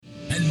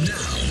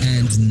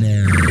And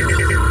now,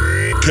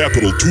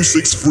 Capital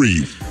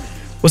 263.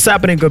 What's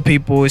happening, good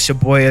people? It's your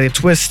boy Elliot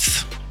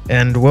Twist,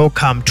 and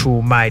welcome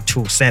to my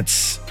 2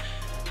 cents.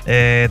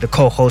 The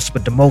co-host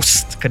with the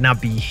most could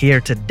not be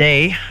here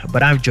today,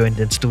 but I'm joined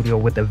in studio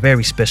with a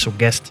very special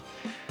guest.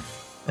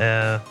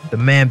 The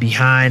man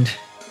behind,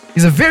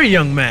 he's a very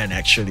young man,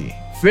 actually,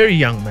 very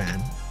young man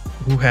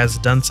who has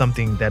done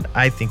something that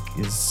I think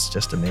is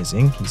just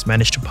amazing. He's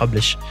managed to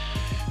publish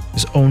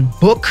his own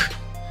book,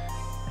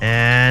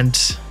 and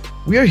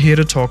we are here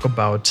to talk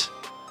about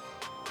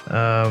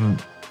the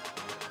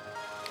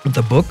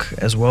book,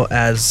 as well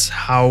as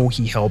how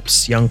he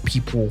helps young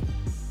people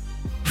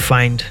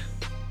find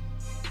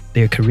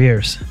their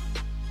careers.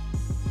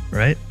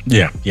 Right?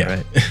 Yeah.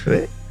 Right.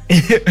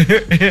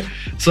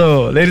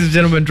 So, ladies and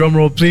gentlemen, drum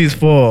roll please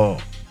for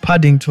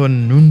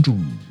Paddington Nundu.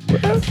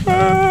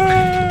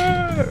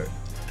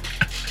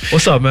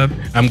 What's up, man?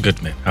 I'm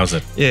good, man. How's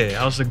it? Yeah,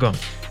 how's it going?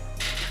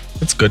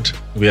 It's good.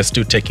 We are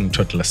still taking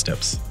toddler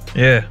steps.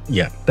 Yeah,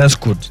 that's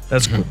good.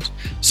 That's good.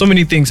 So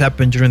many things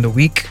happened during the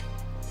week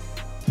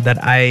that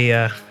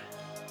I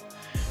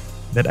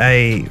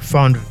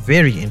found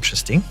very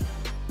interesting.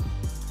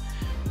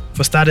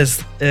 For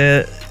starters,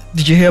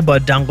 did you hear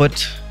about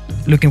Dangote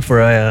looking for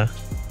a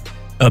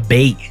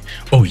bae?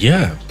 Oh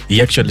yeah,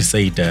 he actually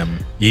said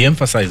he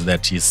emphasized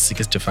that he's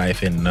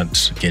 65 and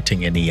not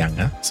getting any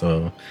younger.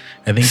 So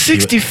I think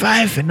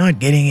 65 and not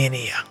getting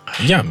any younger.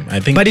 Yeah, I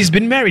think. But he's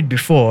been married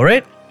before,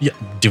 right? Yeah,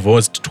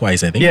 divorced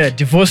twice, I think. Yeah,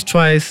 divorced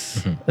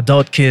twice,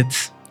 adult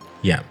kids.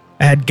 Yeah.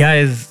 I had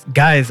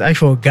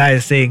actual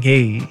guys saying,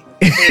 hey,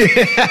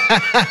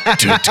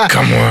 dude,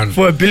 come on.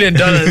 For $1 billion.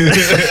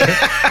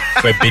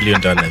 For $1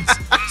 billion.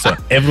 So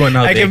everyone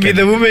out I there can be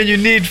the woman you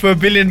need for $1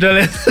 billion.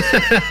 I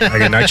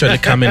can actually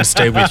come and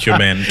stay with you,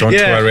 man. Don't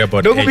worry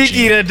about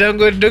aging. Don't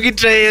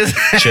try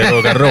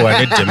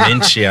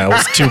dementia.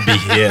 I'll still be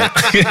here.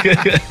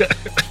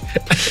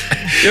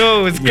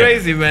 Yo, it's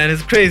crazy, man.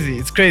 It's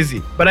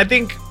crazy. But I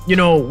think,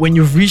 when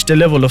you've reached a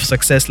level of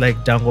success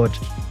like Dangote,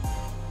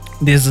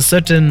 there's a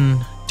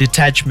certain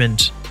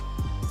detachment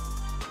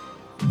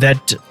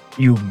that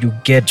you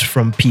get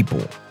from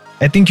people.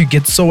 I think you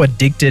get so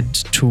addicted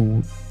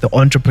to the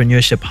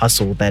entrepreneurship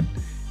hustle that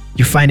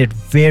you find it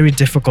very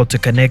difficult to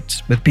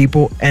connect with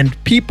people, and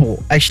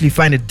people actually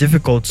find it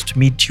difficult to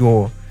meet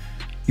your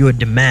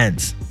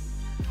demands.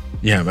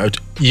 Yeah, but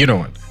you know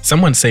what?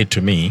 Someone said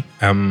to me,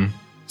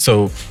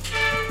 so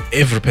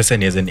every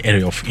person has an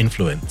area of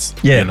influence.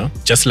 Yeah.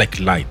 Just like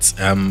lights.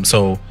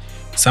 So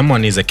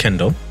someone is a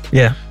candle.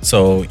 Yeah.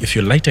 So if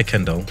you light a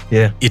candle,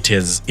 it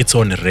has its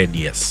own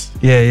radius.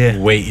 Yeah.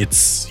 Where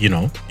it's,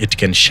 it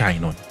can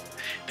shine on.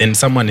 Then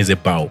someone is a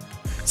bulb.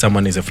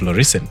 Someone is a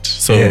fluorescent.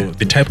 So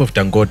the type of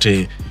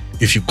Dangote,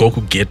 if you go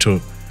to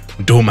Ghetto,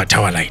 Doma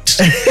Tower Light.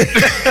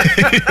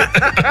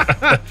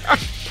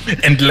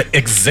 And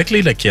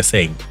exactly like you're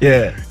saying,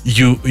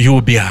 you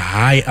will be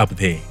high up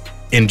there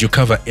and you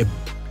cover a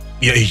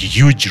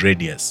huge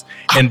radius.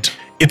 And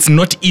it's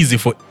not easy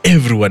for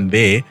everyone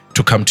there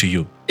to come to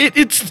you.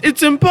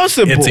 It's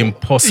impossible. It's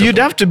impossible. You'd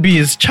have to be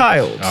his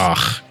child.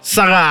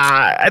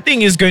 Sarah, I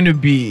think he's going to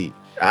be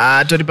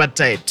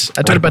tight.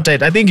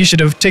 I think you should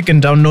have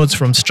taken down notes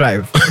from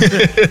Strive.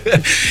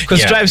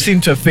 Because Strive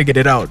seemed to have figured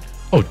it out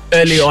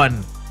early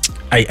on.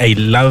 I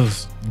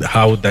love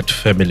how that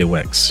family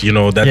works.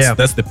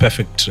 That's the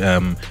perfect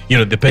the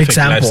perfect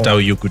example.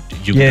 lifestyle you could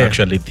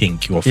actually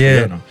think of.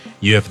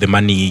 You have the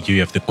money, you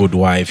have the good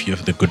wife, you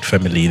have the good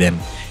family, then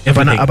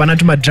everything. Apana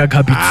tuma drug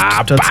habits.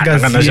 Tuma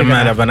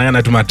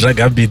drug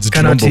habits.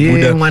 Kana ti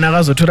mwana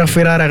akazotora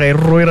Ferrari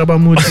akairoira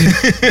pamuti.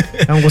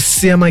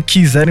 Angosiya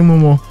makeys ari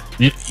momo.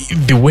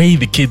 The way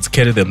the kids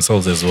carry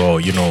themselves as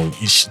well,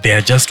 they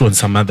are just on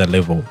some other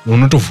level.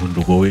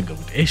 Unotovhunduka wega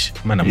kuti eish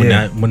mana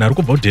muna ari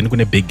kubva kudheni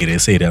kune big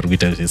rese iri ari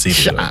kuita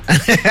zvese.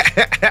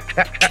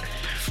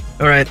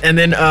 All right, and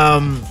then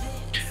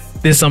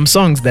there's some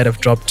songs that have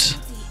dropped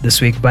this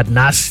week, but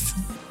Nas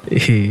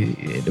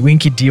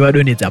Winky D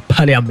wadonedza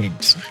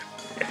Parliament.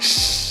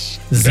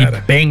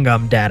 Zibenga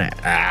mdara.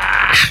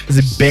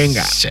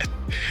 Zibenga. Shit.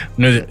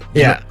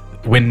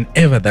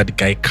 Whenever that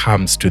guy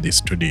comes to the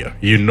studio,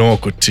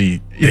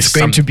 kuti it's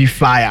going to be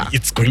fire.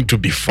 It's going to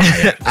be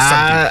fire.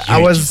 I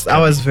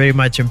was very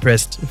much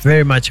impressed.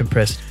 Very much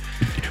impressed.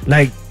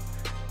 Like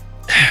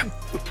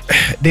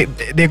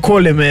they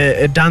call him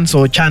a dancer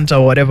or chanter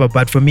or whatever,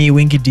 but for me,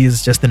 Winky D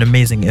is just an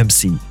amazing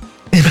MC.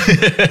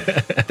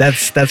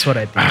 That's what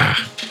I think.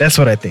 That's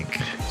what I think.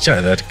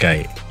 Sure, that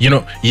guy.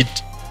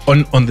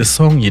 On the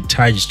song, you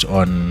touched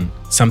on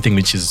something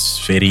which is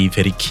very,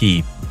 very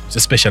key,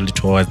 especially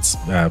towards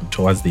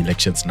the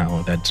elections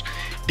now, that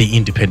the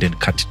independent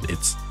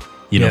candidates,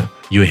 you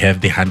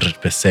have the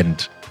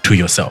 100% to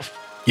yourself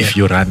if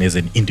you run as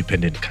an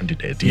independent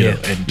candidate.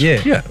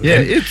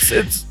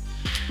 It's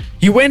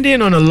he went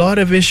in on a lot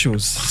of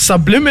issues.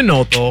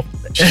 Subliminal though.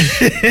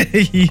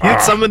 He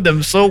hit some of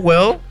them so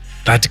well.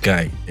 That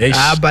guy.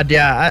 But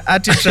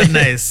artists are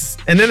nice.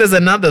 And then there's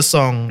another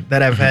song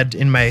that I've had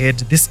in my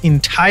head this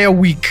entire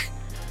week.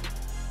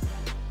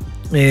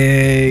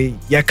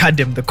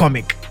 Yakadem, the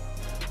comic.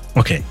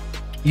 Okay.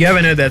 You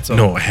haven't heard that song?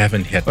 No, I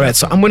haven't heard All right,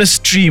 so I'm gonna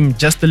stream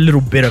just a little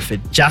bit of it.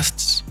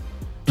 Just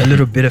a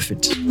little bit of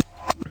it.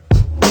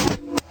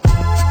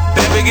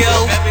 Baby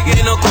girl,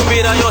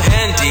 ndinokumbira yo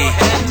handy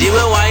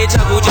ndiwe waita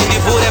kuti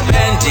ndivhure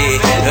pendi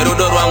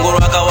rudo rwangu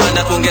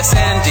rwakawanda kunge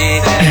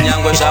sendi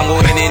nyangwe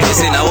zvangu ini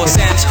ndisinawo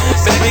sent.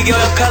 Baby girl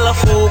you're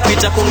colorful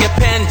kuita kunge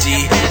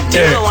pendi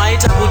ndiwe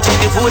waita kuti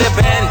ndivhure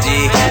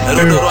pendi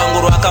rudo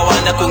rwangu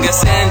rwakawanda kunge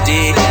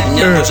sendi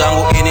nyangwe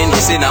zvangu ini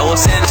ndisinawo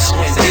sent.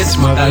 This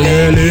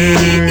Makaleli.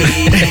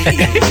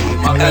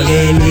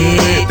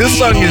 This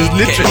song is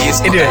literally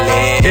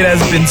it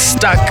has been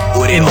stuck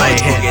in my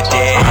head.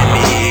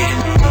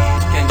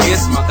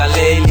 Candice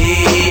Makaleli,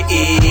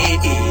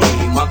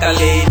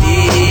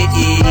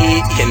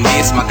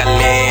 Candice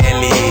Makaleli,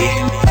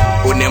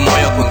 une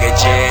moyo kunge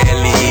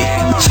jelly.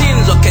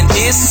 Chinzo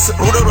Candice,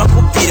 rudo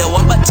rwakupira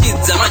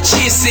wabatiza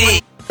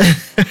machisi.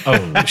 Oh,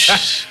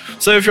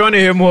 So if you want to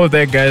hear more of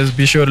that, guys,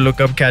 be sure to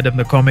look up Kadam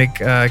the Comic,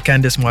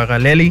 Candice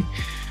Makaleli,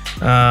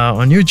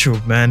 on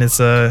YouTube, man. It's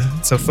a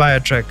fire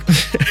track.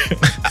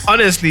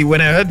 Honestly,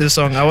 when I heard this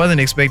song, I wasn't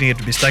expecting it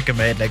to be stuck in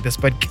my head like this,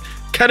 but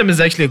Kadam is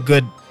actually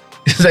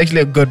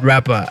a good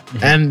rapper,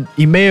 and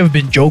he may have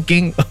been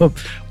joking,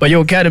 but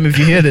yo, Kadam, if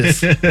you hear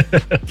this,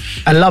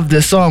 I love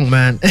this song,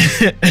 man.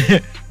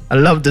 I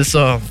love this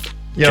song.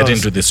 Yo, get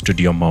into the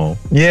studio more.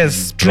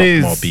 yes, Drop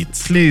please, more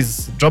beats.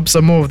 please drop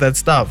some more of that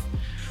stuff.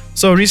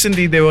 So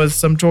recently there was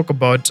some talk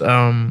about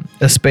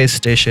a space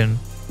station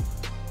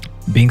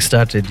being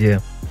started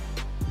here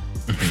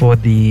for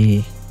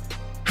the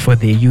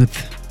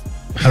youth.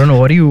 I don't know.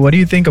 What do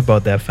you think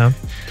about that, fam?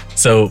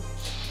 So,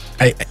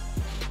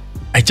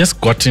 I just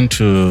got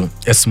into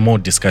a small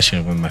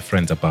discussion with my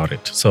friends about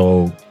it.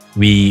 So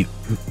I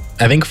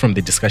think from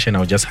the discussion,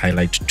 I'll just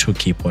highlight 2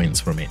 key points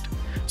from it.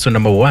 So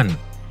number 1,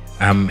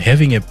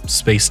 having a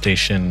space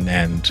station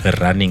and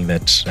running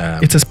that.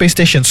 It's a space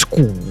station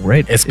school,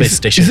 right? A space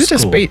station Is it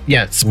school. a space?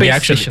 Yeah,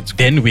 space station. School.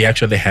 Then we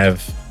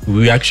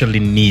actually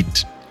need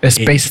A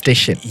space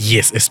station.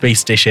 Yes, a space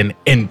station,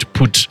 and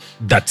put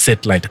that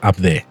satellite up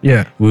there.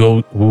 Yeah.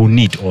 We'll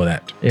need all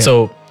that. Yeah.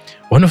 So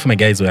one of my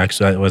guys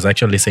was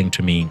actually saying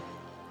to me,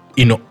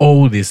 in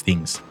all these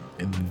things,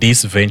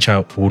 this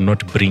venture will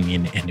not bring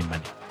in any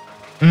money.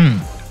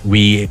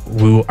 We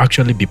will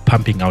actually be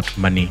pumping out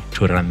money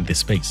to run the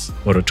space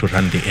or to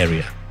run the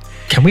area.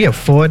 Can we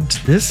afford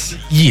this?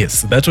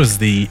 Yes, that was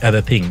the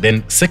other thing.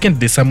 Then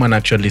secondly, someone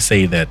actually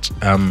say that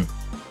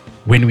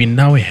when we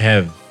now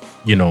have,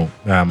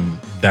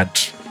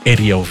 that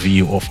aerial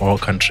view of our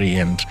country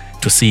and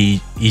to see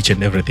each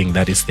and everything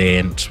that is there,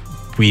 and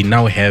we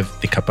now have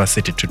the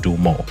capacity to do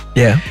more.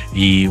 Yeah.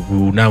 We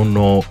will now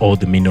know all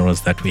the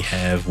minerals that we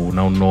have. We will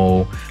now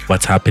know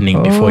what's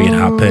happening before it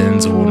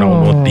happens. We will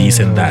now know this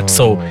and that.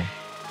 So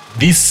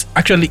this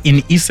actually,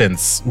 in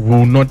essence,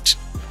 will not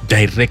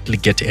directly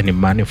get any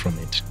money from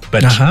it.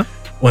 But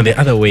on the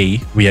other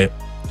way,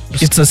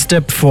 it's a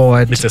step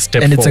forward. It's a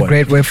step and forward. it's a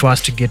great way for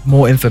us to get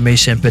more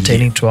information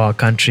pertaining to our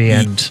country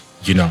and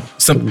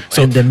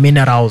and the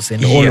minerals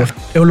and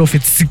all of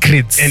its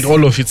secrets. And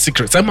all of its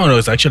secrets. Someone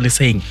was actually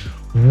saying,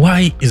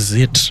 why is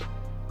it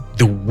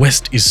the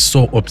West is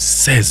so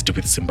obsessed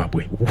with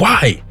Zimbabwe?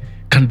 Why?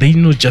 Can they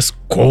not just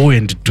go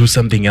and do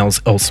something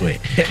else elsewhere?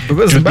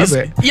 Because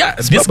Zimbabwe.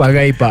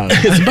 Zimbabwe.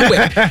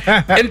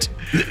 And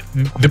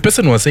the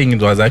person was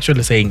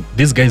actually saying,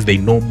 these guys, they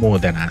know more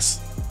than us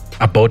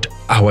about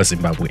our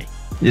Zimbabwe.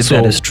 Yes,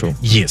 that is true.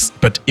 Yes,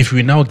 but if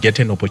we now get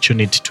an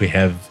opportunity to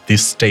have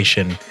this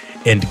station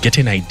and get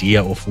an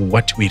idea of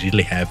what we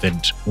really have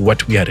and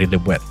what we are really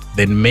worth,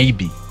 then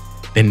maybe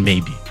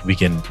we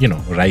can,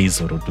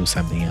 rise or do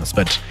something else.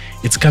 But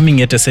it's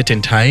coming at a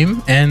certain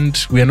time and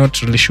we are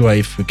not really sure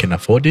if we can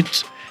afford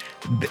it.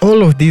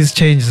 All of these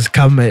changes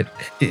come at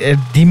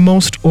the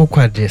most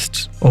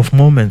awkwardest of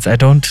moments. I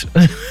don't...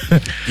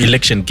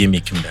 Election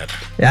gimmick in that.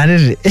 Yeah,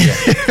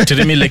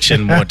 During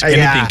election mode,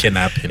 anything can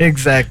happen.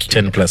 Exactly.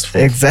 10 plus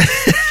 4.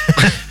 Exactly.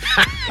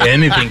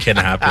 Anything can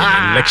happen.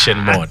 Election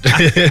mode.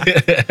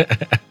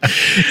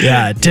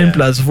 10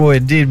 plus 4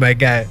 indeed, my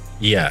guy.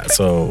 Yeah,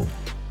 so...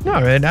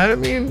 All right. I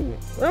mean,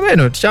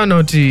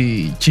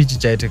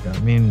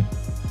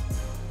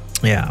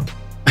 yeah.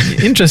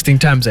 Interesting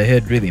times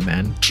ahead, really,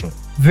 man. True.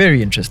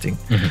 Very interesting.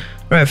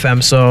 Right,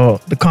 fam.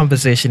 So the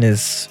conversation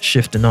is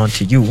shifting on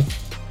to you.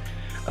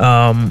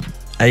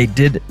 I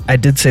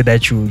did say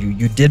that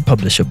you did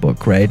publish a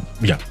book, right?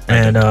 Yeah.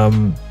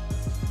 And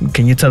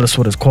can you tell us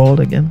what it's called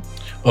again?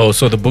 Oh,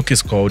 so the book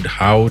is called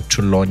How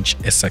to Launch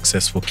a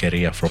Successful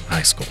Career from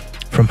High School.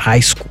 From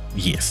high school?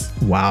 Yes.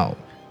 Wow.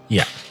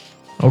 Yeah.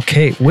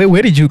 Okay.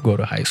 Where did you go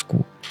to high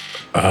school?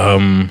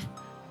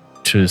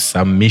 To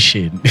some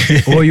mission.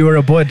 Oh, you were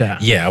a boarder?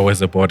 Yeah, I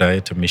was a boarder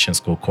at a mission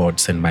school called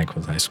St.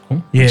 Michael's High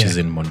School, which is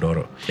in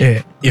Mondoro.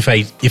 Yeah. If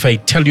I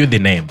tell you the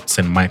name,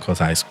 St. Michael's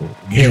High School,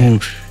 you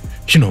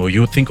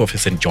think of a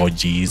St.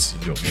 George's,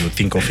 you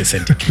think of a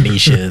St.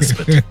 Ignatius,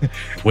 but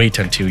wait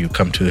until you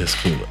come to the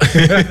school.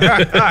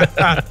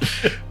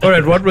 All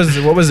right, what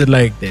was it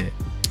like there?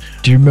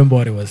 Do you remember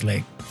what it was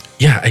like?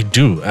 Yeah, I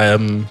do.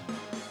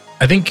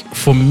 I think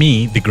for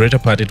me, the greater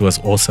part, it was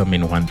awesome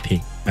in one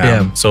thing.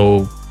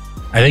 So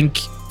I think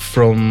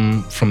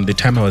from the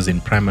time I was in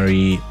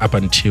primary up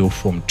until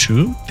Form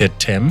 2, that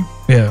term,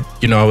 Yeah.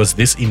 you know, I was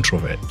this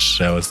introvert.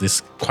 I was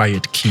this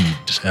quiet kid.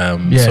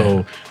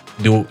 So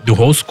the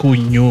whole school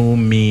knew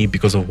me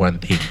because of one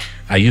thing.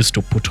 I used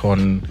to put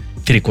on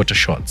 3/4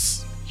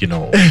 shorts. You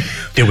know,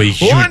 they were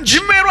huge.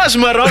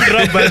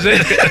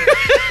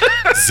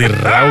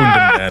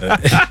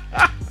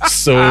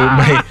 So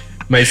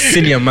my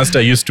senior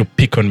master used to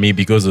pick on me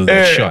because of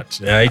the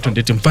short.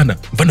 Aitondeti mfana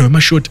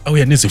wemashort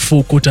auya nezi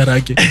 4 kota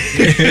rake.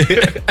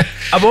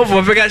 Above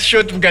wapeka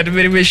short mkati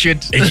meri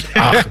short.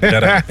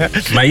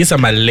 Maisa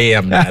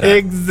malaya mdara.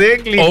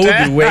 Exactly. All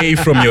the way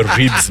from your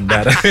ribs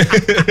mdara.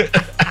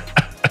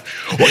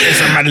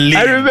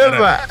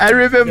 I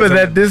remember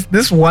that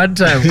this one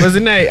time, because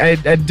then I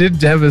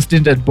did have a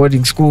stint at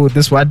boarding school.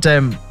 This one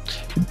time,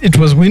 it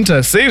was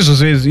winter.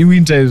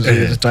 Winter is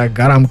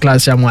garam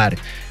class shamwari.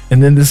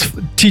 And then this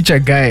teacher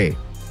guy,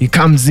 he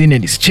comes in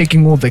and he's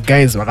checking all the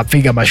guys.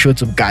 Wakafika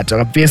mashoti mkati,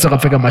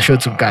 wakafika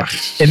mashoti mkati.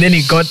 And then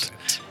he got,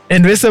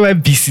 and rest of my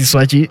BC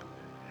swachi,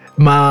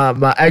 my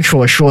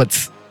actual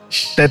shorts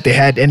that they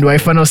had, and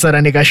wifano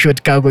saranika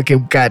short cargo came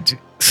mkati.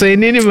 So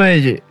in any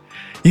manner,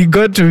 he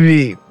got to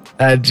me.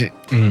 And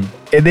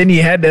then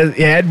he had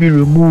me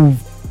remove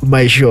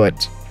my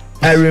short.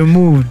 I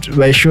removed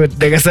my short.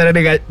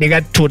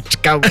 Nigga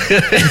tot kam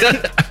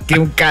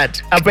kim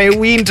cut. Apa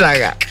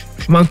winter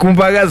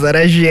mankumbaga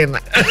zarashena.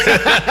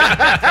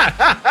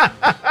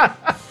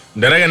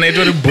 Ndaraga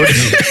naitori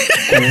body.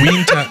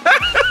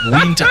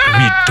 Winter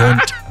we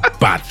don't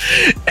bath.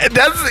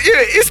 That's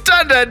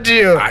standard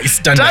deal. It's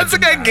standard. That's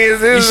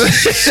guesses.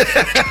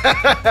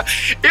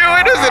 You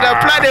went to the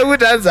plan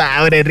with us.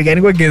 I would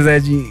go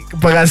gezaji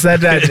paka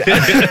Saturday.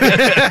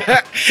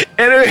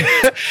 Anyway,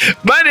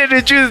 Monday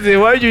to Tuesday,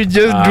 what you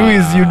just do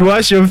is you'd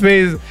wash your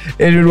face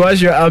and you'd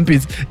wash your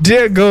armpits.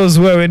 Dear girls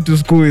who I went to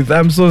school with,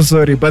 I'm so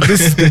sorry, but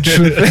this is the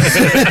truth.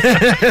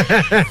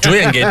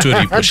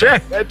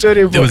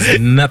 There was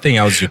nothing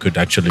else you could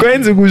actually do.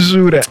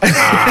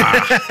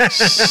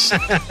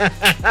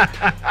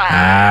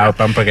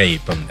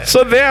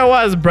 So there I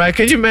was, bro.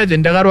 Can you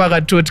imagine?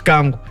 Dagarwaga tot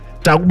kangu.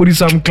 Takuburi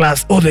some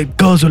class. All the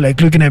girls were like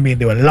looking at me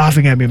and they were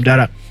laughing at me.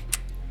 Mdara.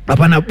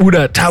 Apana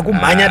Buddha.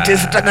 Takumanya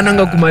test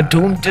takananga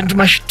kumatum.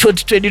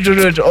 Tentumashtot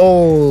 20.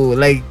 Oh,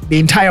 like the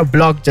entire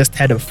block just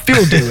had a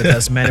field day with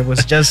us, man. It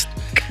was just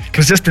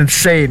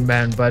insane,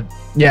 man. But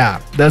yeah,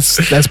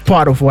 that's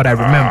part of what I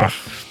remember.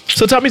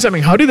 So tell me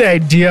something. How did the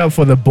idea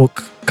for the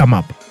book come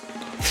up?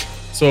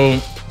 So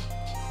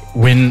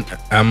when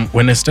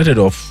I started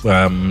off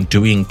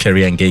doing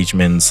career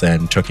engagements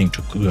and talking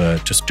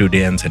to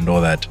students and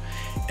all that,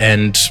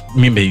 and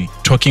maybe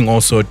talking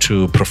also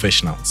to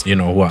professionals, you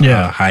know, who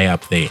are high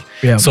up there.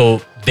 Yeah.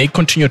 So they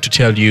continue to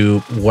tell you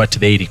what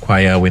they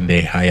require when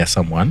they hire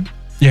someone.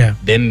 Yeah.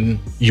 Then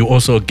you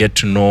also get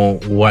to know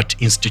what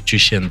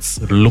institutions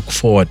look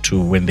forward to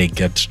when they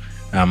get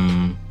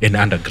an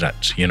undergrad,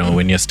 you know,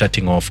 when you're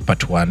starting off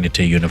part 1 at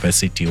a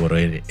university or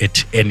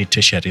at any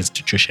tertiary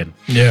institution.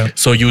 Yeah.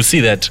 So you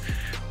see that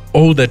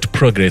all that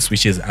progress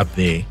which is up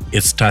there,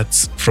 it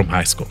starts from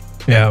high school.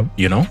 Yeah.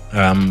 You know,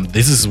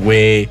 this is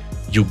where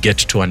you get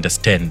to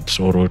understand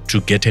or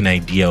to get an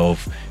idea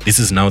of this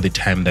is now the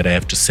time that I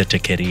have to set a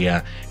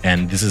career,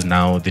 and this is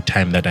now the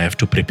time that I have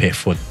to prepare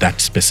for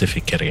that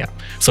specific career.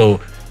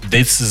 So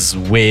this is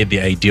where the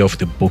idea of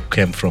the book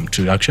came from,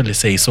 to actually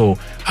say, so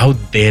how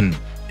then,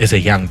 as a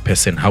young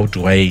person, how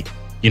do I,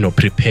 you know,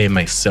 prepare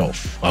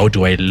myself? How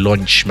do I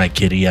launch my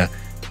career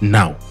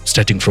now,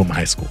 starting from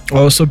high school?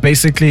 Oh, so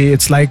basically,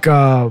 it's like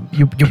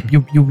you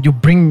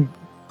bring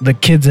the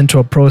kids into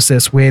a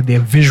process where they're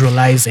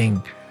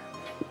visualizing.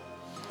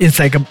 It's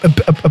like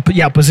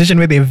a position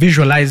where they're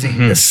visualizing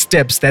the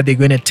steps that they're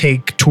going to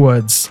take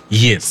towards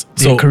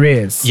their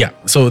careers. Yeah.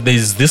 So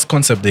there's this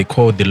concept they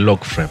call the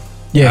log frame.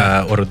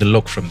 Yeah. Or the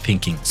log frame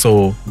thinking.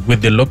 So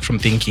with the log frame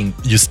thinking,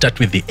 you start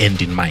with the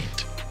end in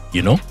mind,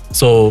 you know?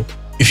 So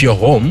if you're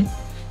home,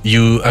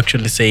 you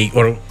actually say,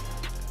 or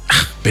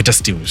better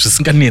still,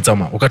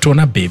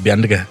 ukatona baby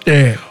andika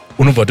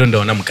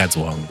unovatondaona mukadzi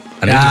wangu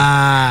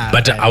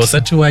but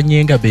hausati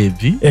wanyenga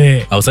baby,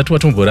 hausati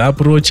watombora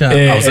approacha,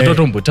 hausati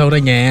watombotaura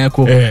nyaya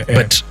yako,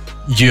 but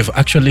you've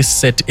actually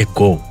set a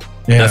goal.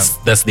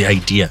 That's the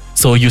idea.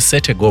 So you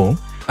set a goal.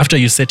 After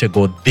you set a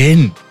goal,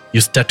 then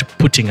you start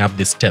putting up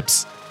the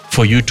steps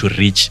for you to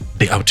reach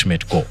the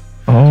ultimate goal.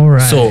 All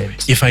right. So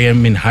if I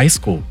am in high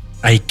school,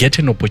 I get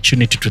an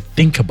opportunity to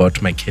think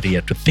about my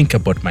career, to think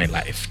about my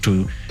life,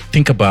 to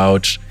think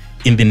about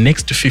in the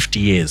next 50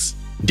 years,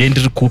 and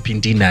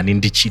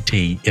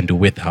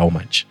with how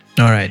much.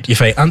 All right.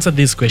 If I answer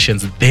these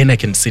questions, then I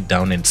can sit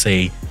down and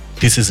say,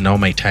 this is now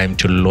my time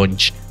to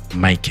launch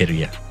my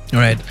career. All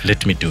right.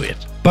 Let me do it.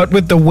 But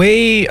with the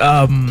way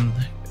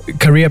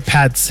career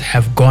paths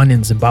have gone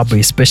in Zimbabwe,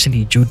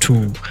 especially due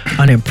to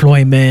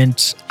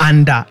unemployment,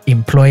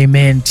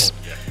 underemployment,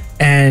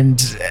 and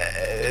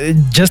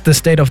just the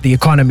state of the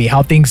economy,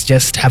 how things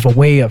just have a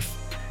way of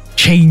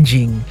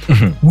changing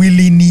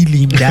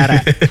willy-nilly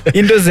mdara.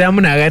 Into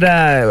zamunhu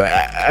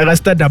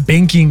akastarta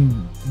banking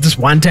this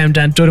one time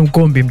tanditori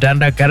mukombi mdara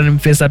ndakagara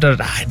nemufesi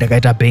ataura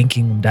ndakaita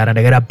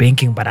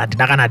banking but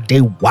handina kana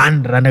day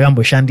one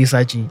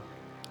randakamboshandisa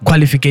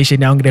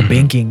qualification yangu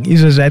rebanking.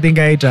 Izvozvo I think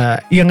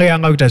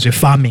yanga kuita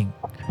zvefarming.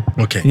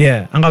 Okay.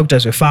 Yeah, anga kuita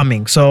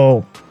zvefarming.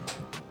 So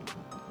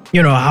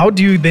how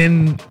do you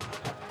then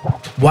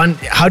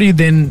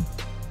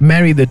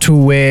marry the two,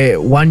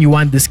 where one, you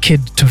want this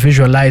kid to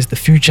visualize the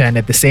future, and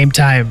at the same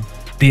time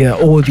there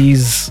are all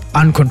these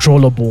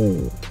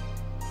uncontrollable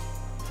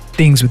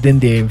things within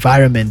their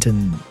environment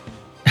and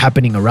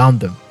happening around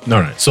them.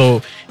 All right.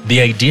 So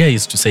the idea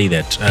is to say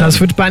that plus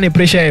futhi pane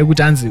pressure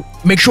yekuti anzi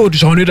make sure kuti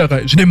zvaunoita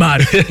zvine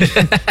mari.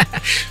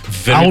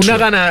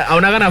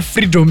 Hauna kana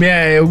freedom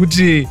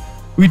yekuti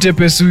uite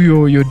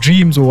pursue your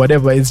dreams or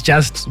whatever. It's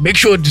just make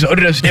sure kuti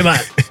zvaunoita zvine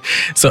mari.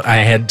 So I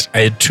had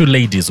two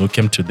ladies who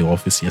came to the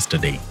office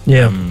yesterday.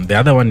 Yeah. The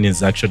other one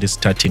is actually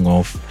starting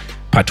off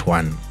part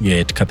one here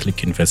at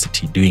Catholic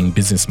University doing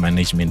business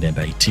management and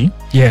IT.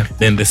 Yeah.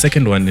 Then the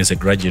second one is a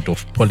graduate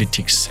of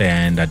politics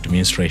and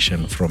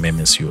administration from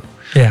MSU.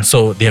 Yeah.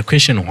 So their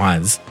question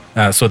was,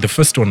 so the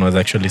first one was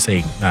actually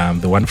saying,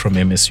 the one from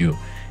MSU,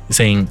 is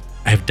saying,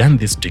 I've done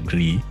this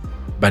degree,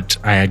 but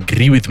I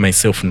agree with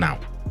myself now.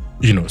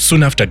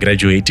 Soon after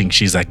graduating,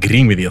 she's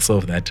agreeing with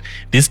herself that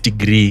this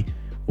degree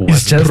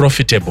was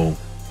profitable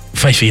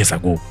 5 years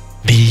ago,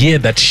 the year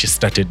that she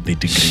started the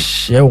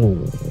degree.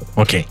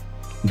 Okay.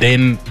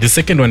 Then the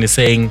second one is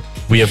saying,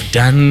 we have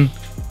done,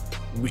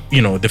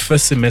 the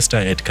first semester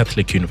at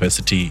Catholic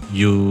University,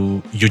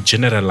 you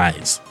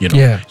generalize,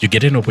 you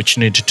get an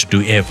opportunity to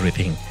do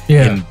everything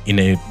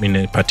in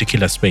a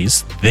particular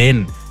space.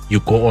 Then you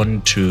go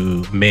on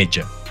to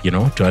major,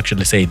 to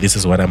actually say, this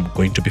is what I'm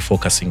going to be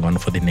focusing on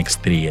for the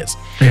next 3 years.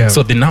 Yeah.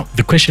 So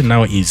the question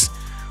now is,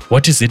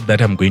 what is it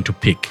that I'm going to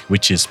pick,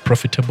 which is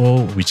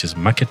profitable, which is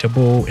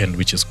marketable, and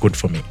which is good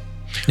for me?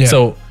 Yeah.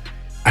 So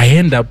I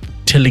end up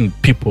telling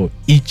people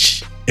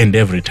each and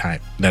every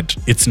time that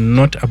it's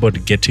not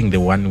about getting the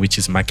one which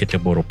is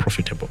marketable or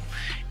profitable.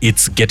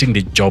 It's getting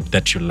the job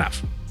that you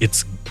love.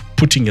 It's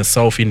putting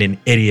yourself in an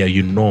area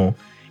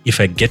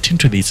if I get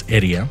into this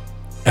area,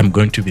 I'm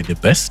going to be the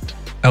best.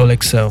 I will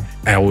excel.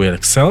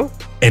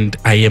 And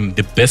I am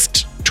the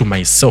best to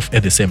myself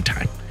at the same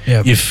time.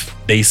 Yep. If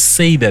they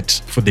say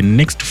that for the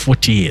next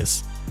 40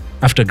 years,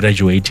 after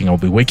graduating, I'll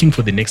be working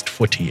for the next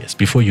 40 years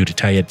before you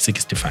retire at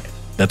 65.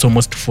 That's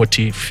almost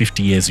 40,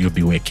 50 years you'll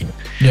be working.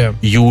 Yeah.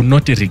 You will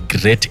not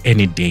regret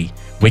any day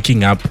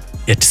waking up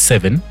at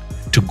 7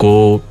 to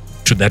go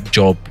to that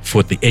job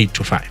for the 8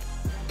 to 5.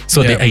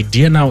 So the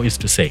idea now is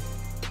to say,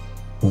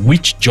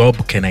 which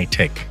job can I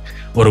take,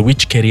 or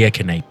which career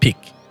can I pick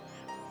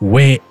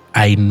where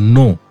I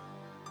know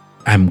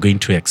I'm going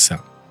to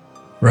excel?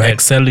 Right.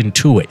 Excel in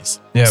two ways.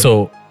 Yeah.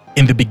 So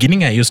in the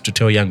beginning, I used to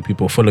tell young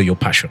people, follow your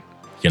passion.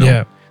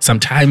 Yeah.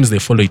 Sometimes they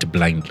follow it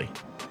blindly.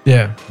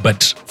 Yeah.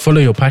 But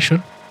follow your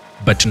passion,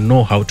 but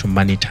know how to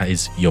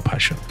monetize your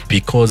passion,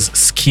 because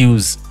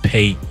skills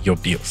pay your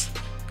bills.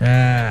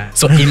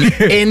 So in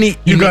any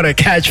you got a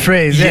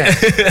catchphrase.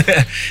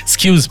 Yeah.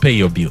 Skills pay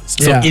your bills.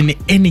 So Yeah. in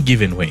any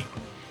given way,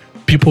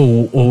 people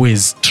will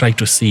always try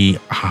to see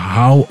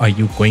how are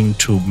you going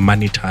to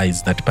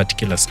monetize that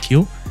particular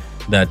skill,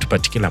 that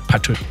particular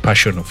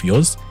passion of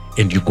yours,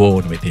 and you go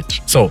on with it.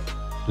 So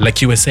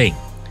like you were saying,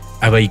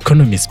 our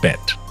economy is bad.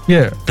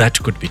 Yeah. That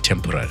could be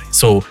temporary.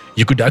 So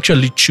you could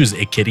actually choose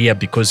a career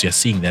because you're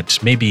seeing that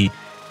maybe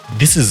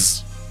this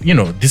is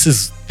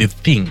the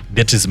thing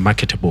that is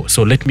marketable.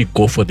 So let me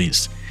go for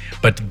this.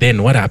 But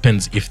then what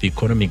happens if the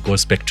economy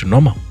goes back to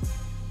normal?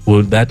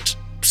 Will that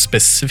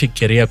specific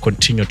career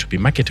continue to be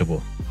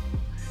marketable?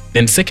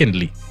 Then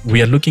secondly,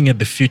 we are looking at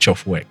the future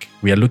of work.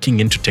 We are looking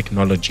into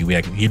technology. We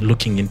are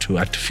looking into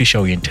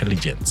artificial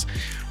intelligence.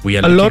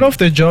 A lot of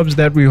the jobs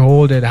that we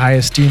hold at high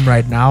esteem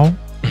right now,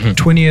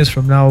 20 years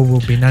from now will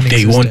be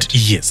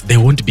non-existent. They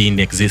won't be in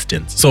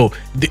existence. So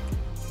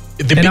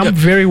and I'm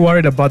very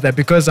worried about that,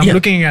 because I'm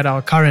looking at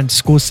our current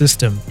school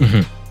system.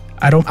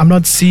 I'm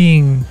not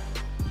seeing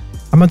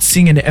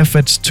an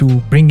effort to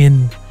bring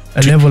in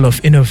a level of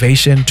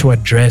innovation to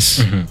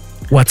address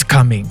what's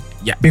coming.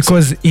 Yeah.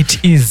 Because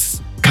it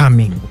is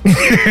coming.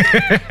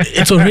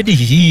 It's already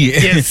here.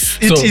 Yes,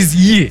 it is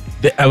here.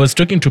 I was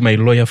talking to my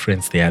lawyer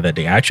friends the other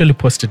day. I actually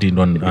posted it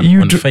on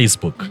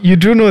Facebook. You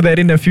do know that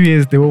in a few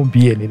years there won't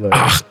be any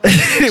lawyers.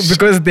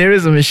 Because there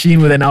is a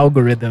machine with an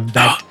algorithm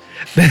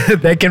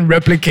that can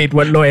replicate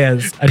what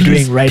lawyers are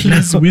doing right now.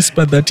 Please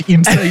whisper that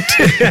insight.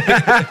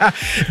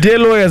 Dear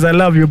lawyers, I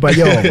love you, but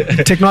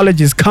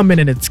technology is coming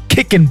and it's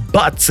kicking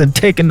butts and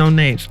taking no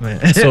names,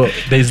 man. So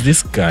there's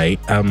this guy,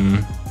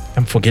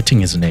 I'm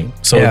forgetting his name.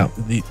 So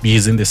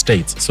he's in the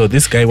States. So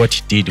this guy, what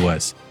he did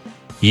was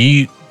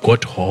he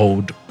got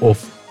hold of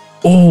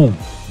all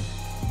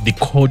the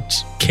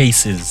court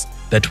cases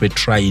that were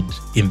tried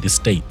in the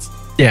States.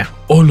 Yeah.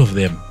 All of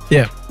them.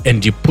 Yeah.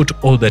 And you put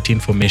all that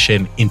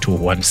information into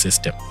one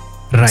system.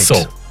 Right.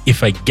 So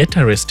if I get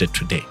arrested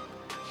today,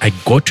 I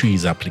go to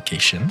his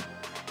application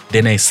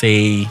then I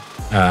say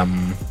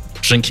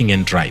drinking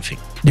and driving.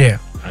 Yeah.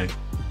 Right?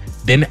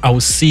 Then I'll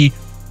see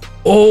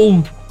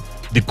all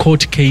the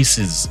court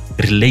cases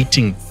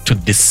relating to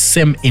the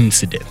same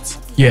incidents.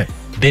 Yeah.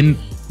 Then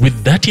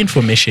with that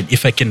information,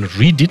 if I can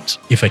read it,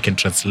 if I can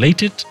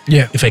translate it,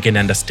 Yeah. if I can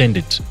understand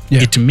it,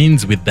 Yeah. it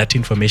means with that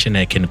information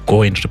I can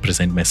go and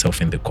represent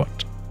myself in the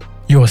court.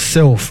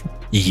 Yourself.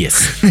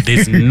 Yes,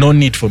 there's no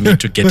need for me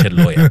to get a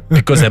lawyer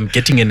because I'm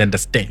getting an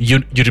understanding.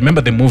 You remember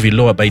the movie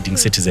Law Abiding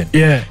Citizen?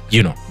 Yeah.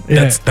 You know,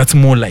 Yeah. that's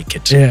more like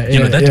it. Yeah, you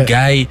know, yeah, that yeah.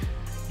 guy,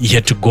 he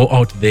had to go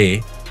out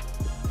there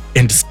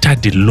and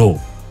study law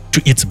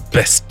to its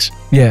best.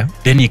 Yeah.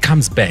 Then he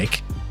comes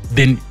back,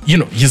 then, you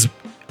know, he's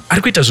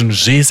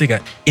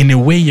in a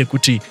way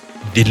yekuti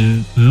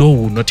the law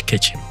will not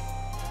catch him.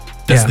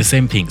 That's Yeah. the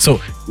same thing. So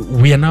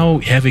we are now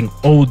having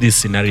all these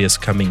scenarios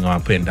coming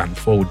up and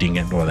unfolding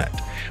and all that.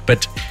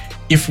 But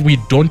if we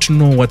don't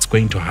know what's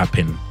going to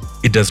happen,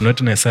 it does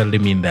not necessarily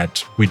mean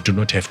that we do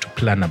not have to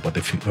plan about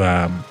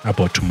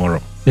about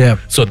tomorrow. Yeah.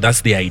 So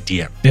that's the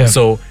idea. Yeah.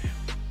 So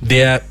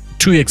there are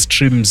two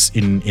extremes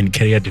in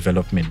career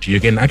development. You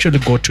can actually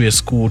go to a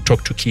school,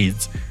 talk to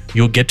kids.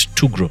 You'll get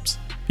two groups.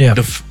 Yeah.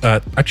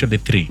 Actually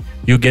three.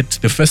 You get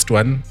the first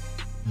one,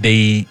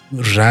 they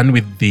run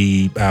with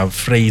the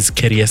phrase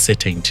career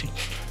certainty.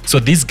 So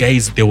these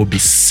guys, they will be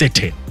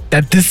certain.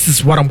 That this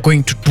is what I'm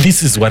going to do.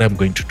 This is what I'm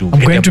going to do.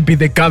 I'm going to be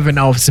the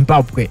governor of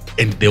Zimbabwe.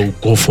 And they'll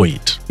go for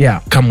it. Yeah.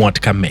 Come what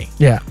come may.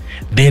 Yeah.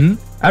 Then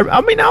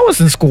I mean, I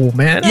was in school,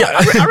 man. Yeah.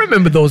 I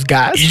remember those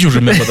guys. you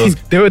remember those.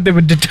 they were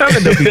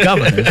determined to be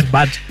governors,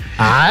 but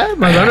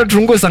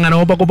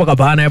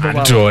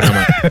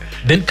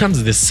Then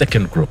comes the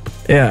second group.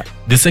 yeah.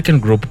 The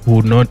second group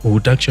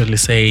would actually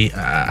say,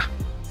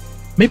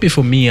 maybe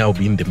for me, I'll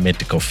be in the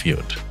medical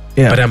field.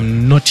 Yeah. But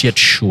I'm not yet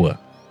sure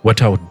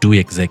what I would do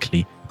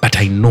exactly. But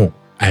I know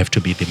I have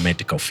to be in the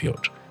medical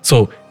field.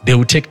 So they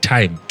will take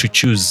time to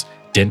choose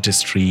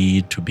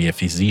dentistry, to be a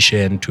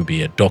physician, to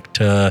be a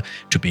doctor,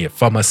 to be a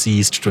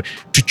pharmacist,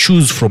 to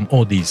choose from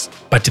all these.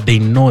 But they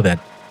know that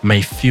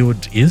my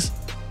field is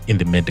in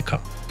the medical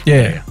Yeah.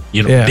 area.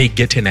 You know, Yeah. they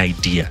get an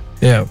idea.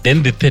 Yeah.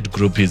 Then the third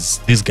group is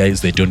these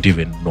guys, they don't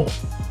even know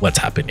what's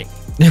happening.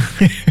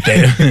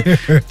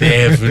 they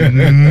have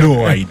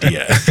no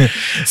idea.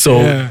 So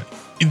Yeah.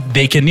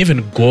 they can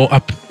even go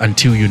up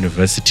until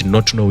university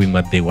not knowing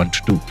what they want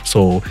to do.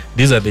 So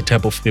these are the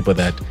type of people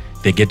that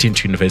they get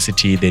into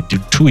university, they do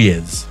 2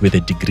 years with a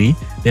degree,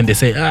 then they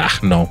say,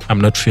 no, I'm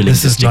not feeling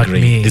This this is not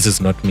degree. me. This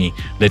is not me.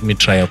 Let me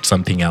try out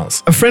something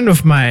else. A friend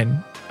of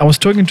mine, I was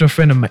talking to a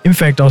friend of mine. In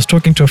fact, I was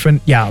talking to a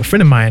friend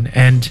of mine,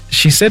 and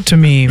she said to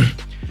me,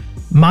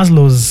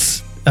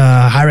 Maslow's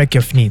hierarchy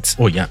of needs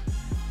Oh, yeah.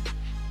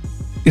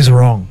 is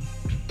wrong.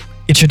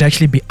 It should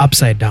actually be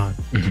upside down.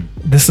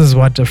 This is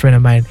what a friend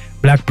of mine,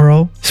 Black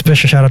Pearl,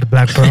 special shout out to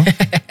Black Pearl,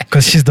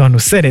 because she's the one who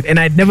said it. And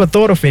I'd never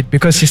thought of it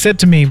because she said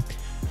to me,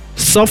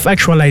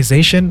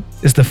 self-actualization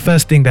is the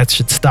first thing that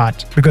should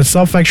start, because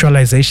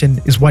self-actualization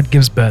is what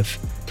gives birth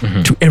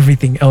to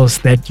everything else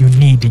that you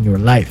need in your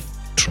life.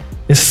 True.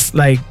 It's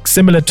like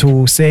similar to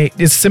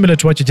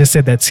what you just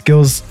said, that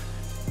skills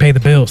pay the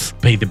bills.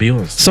 Pay the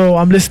bills. So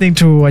I'm listening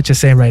to what you're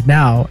saying right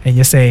now, and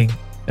you're saying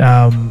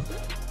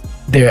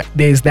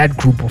there's that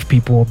group of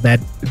people that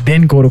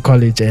then go to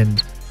college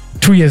and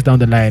 2 years down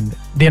the line,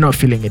 they're not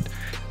feeling it.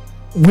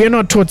 We're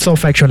not taught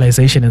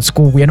self-actualization in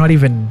school. We're not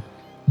even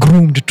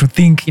groomed to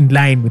think in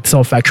line with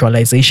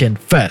self-actualization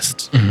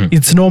first.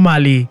 It's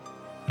normally,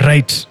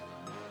 right,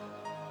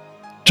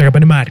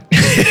 chakapani mari.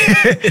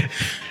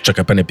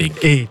 Chakapane big.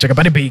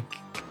 Chakapani big.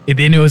 And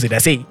then knows it, I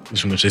say.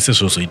 Zvimwe zvese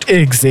zvozoitwa.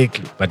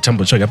 Exactly. But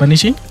tambotsvaga pane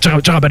chi?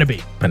 Chakapani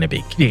big. Pane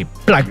big. Yeah,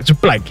 plug.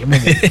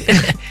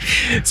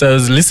 So I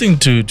was listening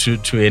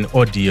to an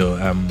audio,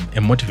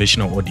 a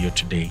motivational audio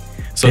today.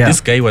 So Yeah.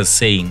 this guy was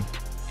saying,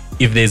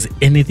 if there's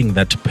anything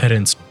that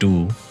parents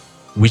do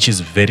which is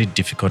very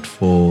difficult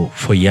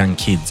for young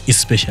kids,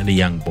 especially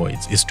young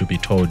boys, is to be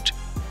told,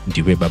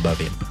 Ndiwe baba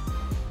vemba.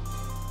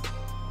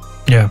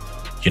 Yeah.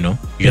 You know,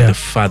 you're Yeah. the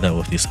father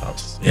of this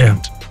house. Yeah.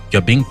 And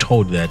you're being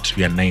told that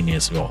you are 9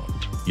 years old,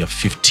 you're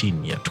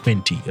 15, you're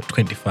 20, you're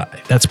 25.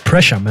 That's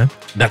pressure, man.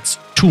 That's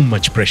too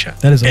much pressure.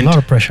 That is a And lot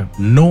of pressure.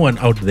 no one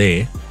out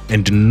there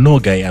and no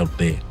guy out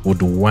there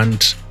would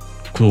want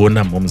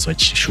kuona moms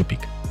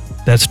vachishupika.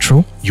 That's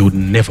true. You would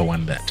never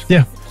want that.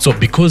 Yeah. So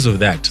because of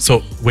that, so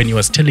when he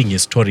was telling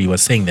his story, he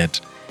was saying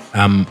that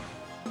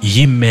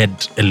he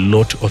made a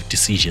lot of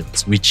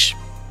decisions which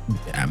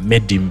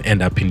made him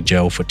end up in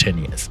jail for 10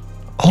 years.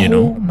 You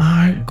know,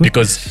 my goodness.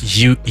 because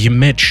he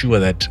made sure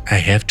that I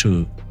have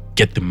to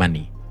get the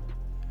money.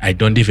 I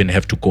don't even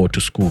have to go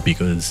to school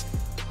because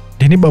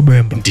Dini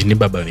Babemba. ndini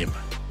baba vemba.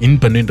 In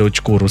panoenda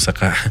kuchikoro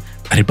saka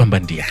ari pamba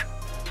ndiya.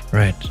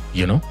 Right.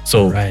 You know,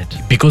 so Right.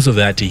 because of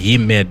that, he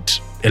made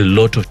a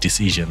lot of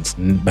decisions,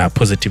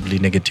 positively,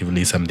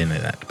 negatively, something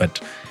like that.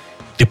 But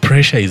the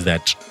pressure is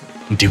that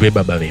ndiwe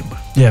baba vemba.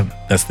 Yeah.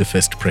 That's the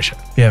first pressure.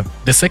 Yeah.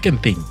 The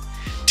second thing,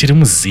 tiri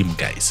muzimu,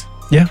 guys.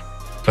 Yeah.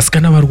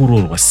 Vasikana vari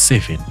kuroorwa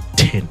 7,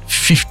 10,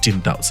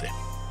 15,000.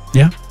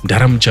 Yeah.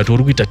 ndaramuchato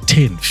uri kuita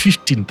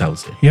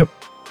 10-15,000. Yep.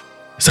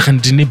 Saka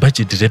ndine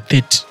budget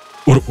re-30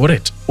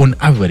 alright, on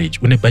average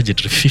une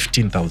budget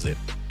re-15,000,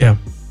 Yeah.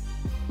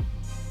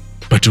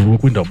 but uri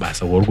kuenda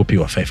kubasa uri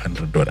kupiwa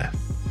 $500.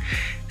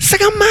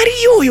 Saka mari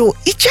iyoyo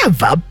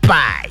ichabva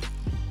pai?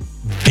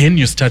 Then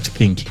you start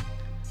thinking,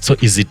 so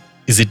is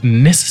it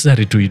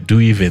necessary to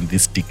do even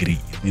this degree?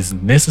 Is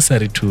it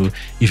necessary to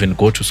even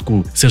go to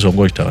school?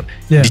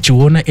 Yeah. Did you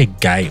want a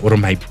guy or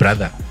my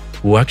brother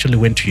who actually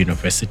went to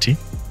university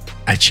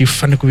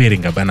achifana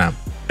kuverenga bana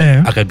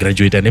Yeah.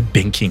 akagraduate in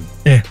banking,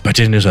 Yeah. but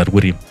in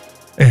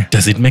Yeah.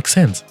 does it make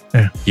sense?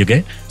 Yeah. You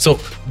get? So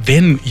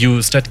then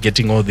you start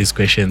getting all these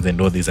questions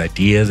and all these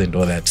ideas and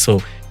all that.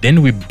 So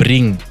then we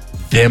bring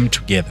them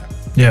together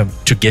Yeah.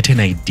 to get an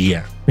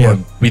idea Yeah.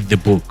 with the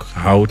book,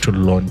 how to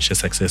launch a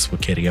successful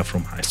career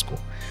from high school.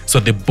 So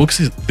the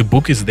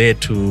book is there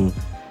to,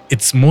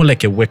 it's more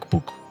like a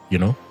workbook, you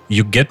know.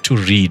 You get to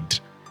read,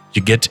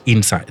 you get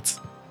insights,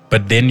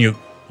 but then you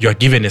are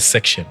given a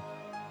section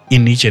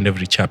in each and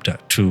every chapter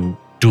to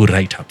do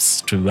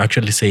write-ups, to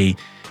actually say,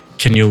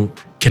 can you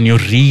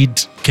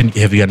read,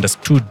 have you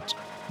understood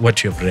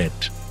what you have read?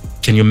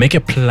 Can you make a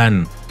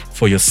plan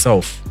for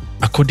yourself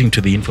according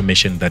to the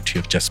information that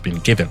you've just been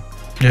given?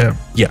 Yeah.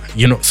 Yeah,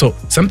 you know, so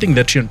something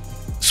that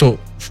so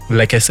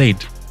like I said,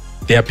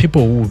 there are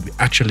people who will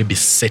actually be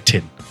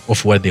certain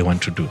of what they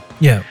want to do.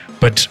 Yeah.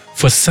 But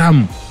for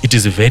some, it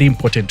is very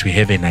important to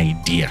have an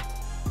idea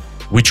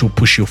which will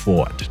push you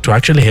forward, to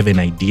actually have an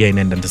idea and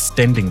an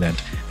understanding that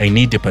I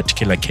need a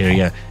particular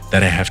career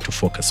that I have to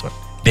focus on.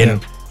 Then,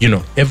 you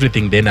know,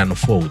 everything then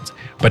unfolds.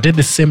 But at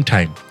the same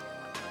time,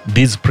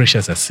 these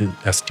pressures are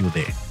still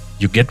there.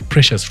 You get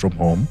pressures from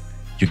home,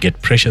 you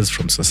get pressures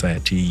from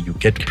society, you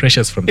get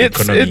pressures from the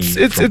economy,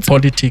 from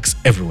politics,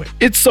 everywhere.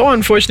 It's so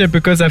unfortunate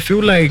because I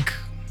feel like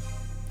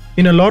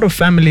in a lot of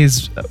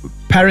families,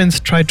 parents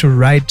try to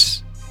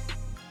right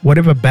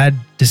whatever bad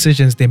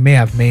decisions they may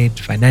have made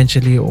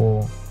financially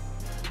or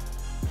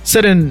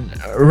certain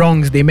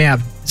wrongs they may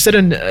have,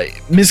 certain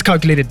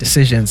miscalculated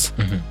decisions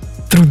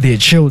through their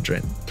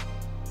children.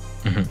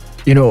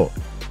 You know,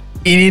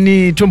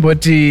 inini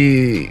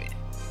tomboti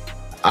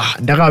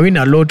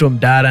ndakawina loto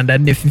mudhara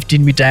ndane 15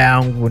 mita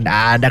yangu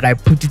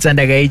ndakaiputitsa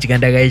ndakaityika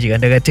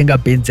ndakatenga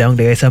benzi yangu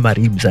ndakaisa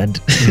marims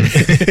and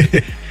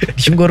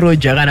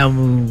ndichingoroja kana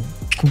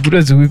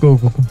kuburozi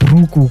ikoko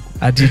kubhuruku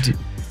atiti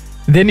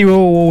then iwe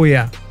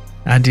wouya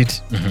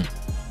handiti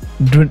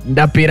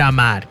ndapera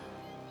mari.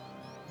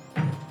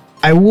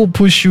 I will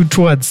push you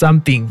towards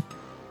something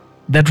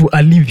that will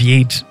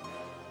alleviate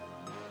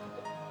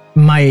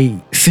my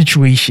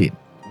situation.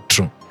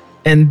 True.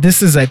 And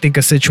this is, I think,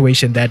 a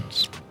situation that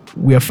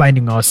we are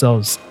finding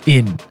ourselves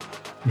in.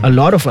 A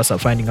lot of us are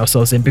finding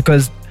ourselves in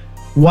because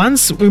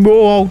once we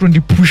go out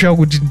and push out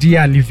to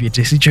alleviate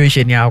the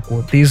situation,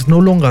 there's no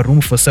longer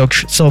room for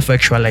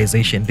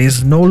self-actualization.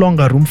 There's no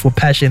longer room for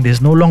passion.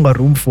 There's no longer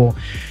room for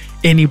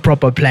any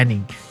proper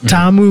planning.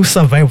 Time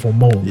survival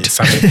mode. Yeah,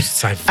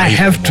 survival I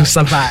have mode. to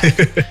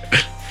survive.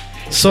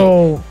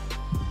 So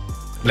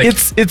Like,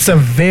 it's a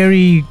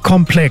very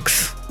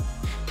complex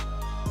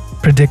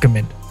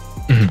predicament.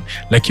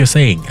 like you're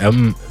saying,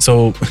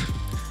 so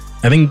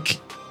I think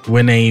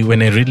when I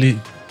really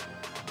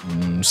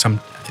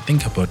I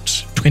think about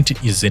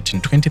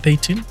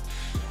 2013,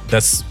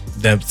 that's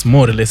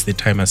more or less the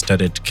time I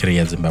started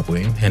Career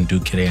Zimbabwe and do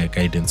career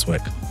guidance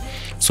work.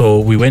 So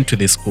we went to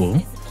the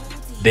school,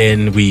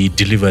 then we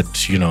delivered,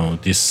 you know,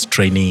 this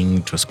training.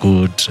 It was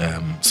good.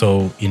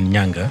 So in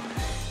Nyanga,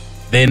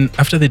 then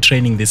after the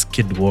training, this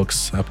kid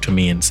walks up to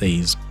me and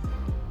says,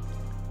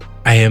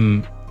 I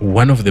am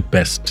one of the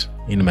best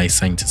in my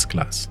sciences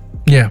class.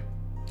 Yeah.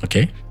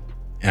 Okay.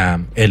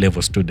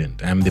 A-level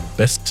student. I'm the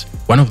best,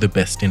 one of the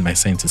best in my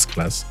sciences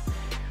class.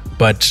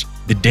 But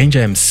the danger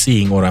I'm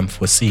seeing or I'm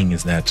foreseeing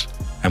is that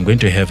I'm going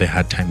to have a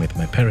hard time with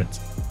my parents.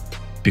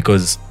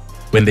 Because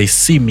when they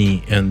see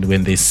me and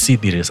when they see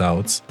the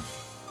results,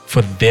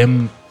 for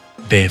them,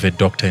 they have a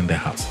doctor in their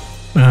house.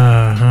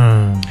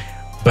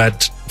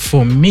 But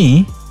for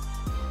me,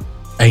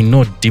 I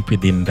know deep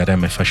within that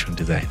I'm a fashion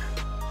designer.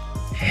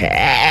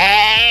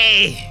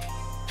 Hey.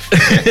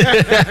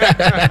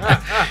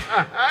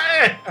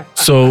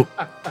 So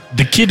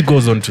the kid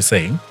goes on to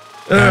say,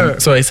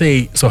 so I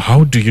say, so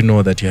how do you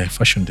know that you're a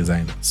fashion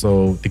designer?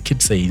 So the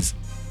kid says,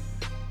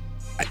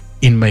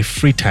 in my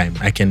free time,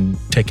 I can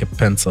take a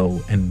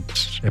pencil and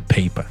a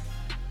paper.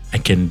 I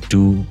can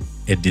do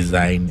a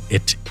design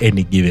at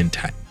any given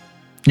time.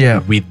 Yeah.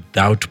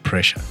 Without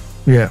pressure.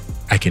 Yeah.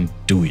 I can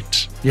do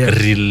it. Yeah.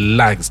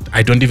 Relaxed.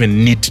 I don't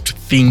even need to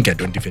think. I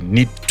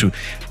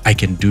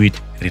can do it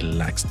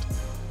relaxed.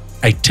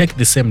 I take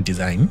the same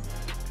design.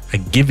 I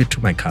give it to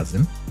my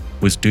cousin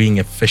who's doing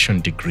a fashion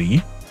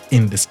degree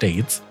in the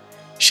States.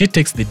 She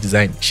takes the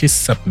design. She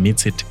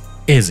submits it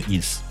as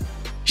is.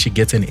 She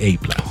gets an A+.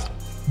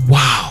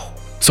 Wow.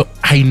 So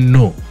I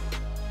know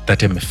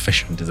that I'm a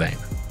fashion designer.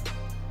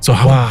 So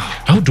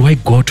how do I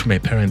go to my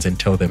parents and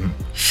tell them,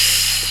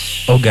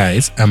 oh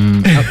guys,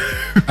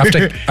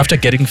 after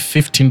getting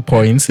 15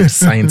 points in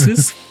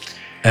sciences,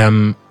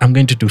 I'm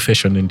going to do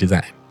fashion and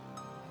design.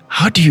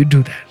 How do you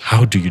do that?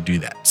 How do you do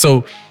that?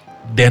 So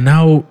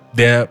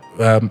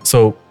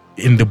so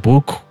in the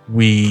book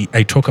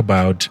I talk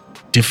about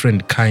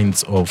different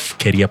kinds of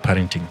career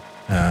parenting.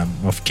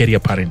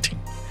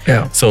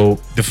 Yeah. So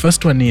the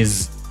first one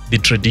is the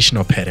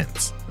traditional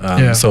parents.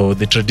 Yeah. So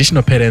the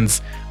traditional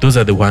parents, those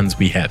are the ones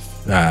we have.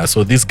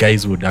 So these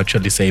guys would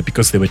actually say,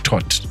 because they were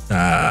taught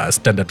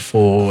standard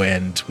 4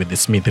 and with the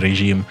Smith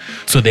regime,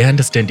 so their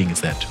understanding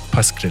is that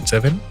pass grade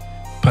 7,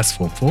 pass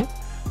form 4,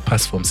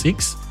 pass form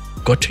 6,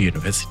 go to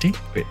university,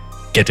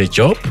 get a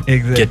job,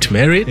 Exactly. get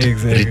married,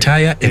 Exactly.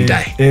 retire and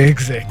die.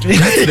 Exactly.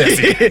 That's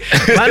it.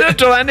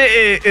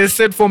 Manotoane is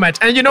set format,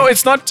 and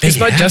it's not They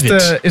have just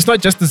it. it's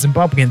not just the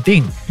Zimbabwean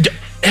thing.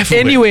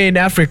 Everywhere. Anywhere in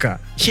Africa,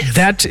 Yes.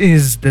 that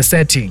is the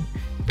setting.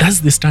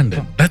 That's the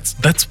standard.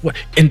 That's what,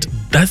 and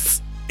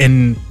that's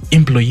an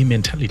employee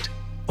mentality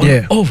all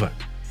Yeah. over.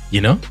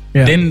 Yeah.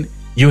 Then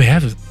you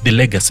have the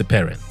legacy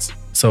parents.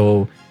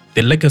 So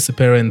the legacy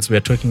parents, we're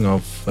talking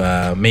of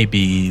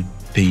maybe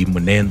the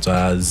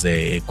Munenzwas,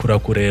 the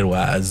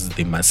Kurakurerwas,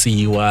 the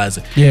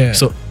Masiwas. Yeah.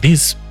 So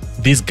these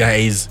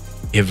guys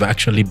have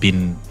actually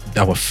been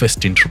our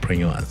first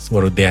entrepreneurs,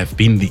 or they have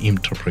been the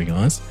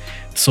entrepreneurs.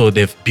 So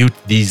they've built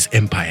these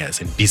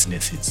empires and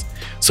businesses.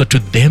 So to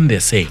them,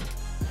 they're saying,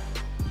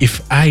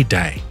 if I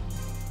die,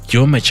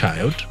 you're my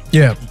child.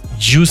 Yeah.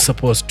 You're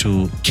supposed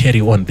to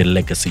carry on the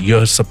legacy.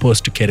 You're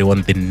supposed to carry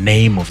on the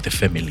name of the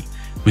family.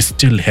 We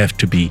still have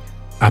to be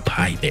up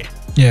high there,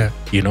 Yeah.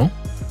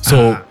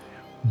 So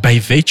by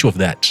virtue of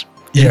that,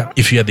 Yeah.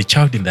 if you are the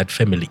child in that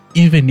family,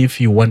 even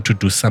if you want to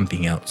do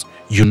something else,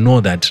 you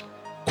know that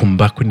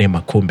kumba kune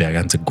makombe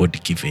akanzi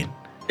God given.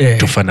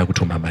 Tofana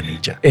kutoma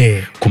manager.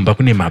 Kumba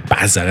kune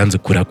mabhazi akanzi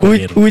kura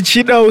kwerero.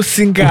 Uchida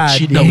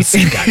usingadi. Uchida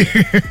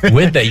usingadi.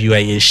 Whether you are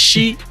a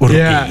she or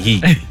Yeah. a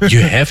he,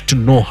 you have to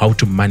know how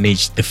to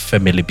manage the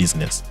family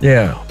business.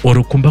 Yeah. Or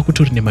kumba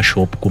kuturi nema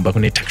shop, kumba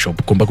kune tech shop,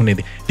 kumba kune.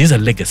 These are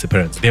legacy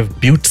parents. They've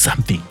built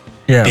something.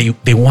 Yeah.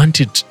 They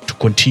want it to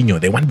continue.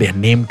 They want their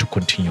name to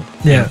continue.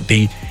 Yeah.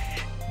 And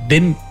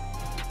then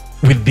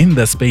within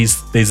the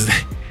space, there's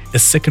a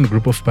second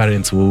group of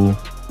parents who,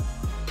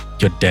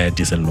 your dad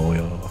is a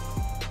lawyer,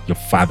 your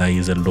father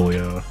is a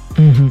lawyer,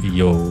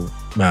 your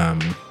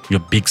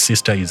big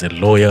sister is a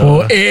lawyer.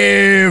 Oh,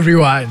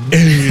 everyone.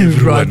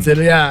 Everyone's a,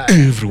 yeah.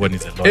 Everyone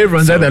is a lawyer.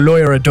 Everyone's either a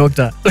lawyer or a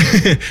doctor.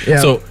 Yeah.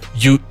 So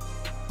you,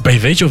 by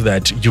virtue of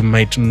that, you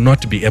might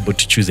not be able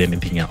to choose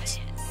anything else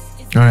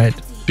all right.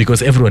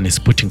 because everyone is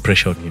putting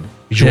pressure on you.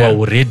 You Yeah. are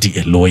already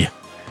a lawyer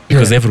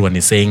because Yeah. everyone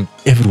is saying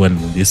everyone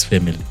in this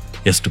family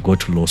has to go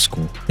to law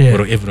school, Yeah.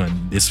 or everyone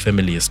in this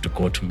family has to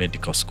go to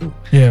medical school.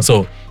 Yeah.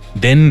 So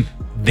then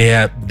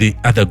there are the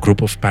other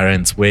group of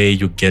parents where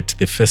you get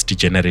the first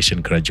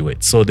generation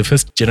graduates. So the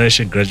first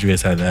generation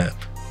graduates are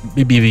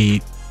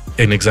maybe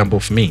an example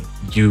of me.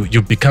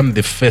 You become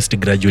the first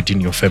graduate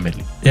in your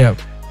family. Yeah.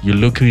 You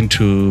look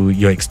into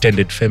your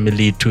extended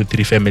family,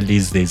 2-3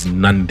 families, there's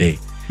none there.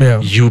 Yeah.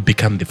 You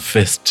become the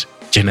first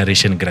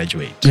generation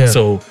graduate. Yeah.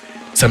 So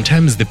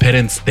sometimes the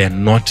parents, they're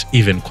not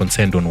even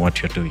concerned on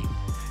what you're doing.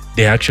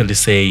 They actually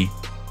say,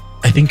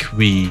 I think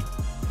we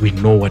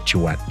know what you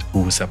want.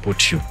 We will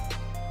support you.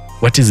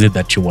 What is it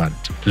that you want?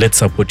 Let's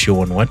support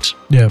you on what?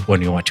 Yeah.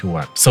 On what you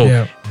want. So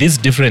Yeah. these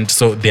different,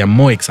 so there are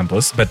more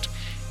examples, but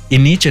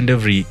in each and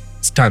every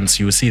stance,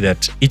 you see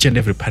that each and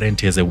every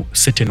parent has a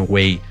certain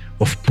way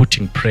of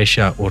putting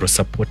pressure or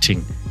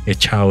supporting a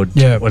child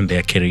Yeah. on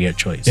their career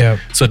choice. Yeah.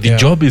 So the Yeah.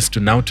 job is to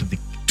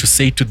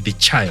say to the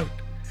child,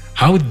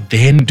 how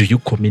then do you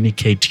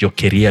communicate your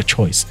career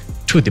choice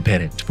to the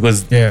parent?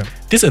 Because Yeah.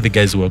 these are the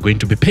guys who are going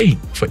to be paying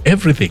for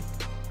everything,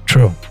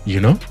 True.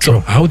 So True.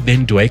 how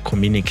then do I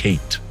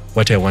communicate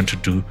what I want to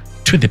do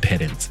to the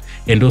parents?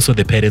 And also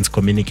the parents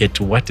communicate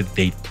what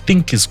they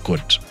think is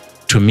good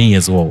to me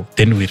as well.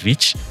 Then we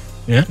reach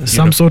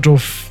Some sort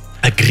of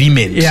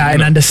agreement.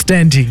 an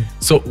understanding.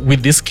 So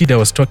with this kid I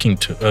was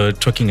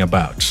talking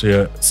about,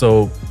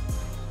 so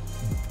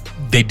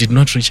they did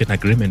not reach an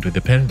agreement with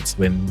the parents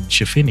when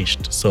she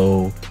finished.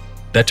 So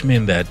that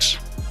meant that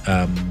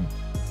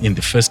in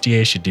the first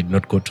year she did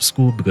not go to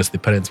school because the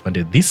parents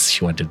wanted this,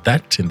 she wanted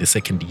that. In the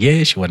second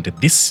year she wanted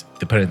this,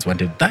 the parents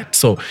wanted that.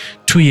 So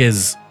 2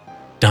 years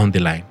down the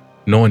line,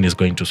 no one is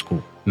going to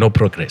school, no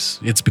progress.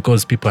 It's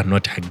because people are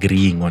not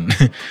agreeing on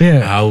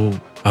Yeah.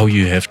 how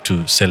you have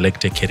to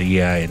select a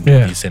career and do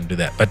Yeah. this and do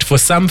that. But for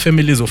some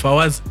families of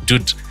ours,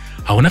 dude,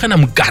 hauna kana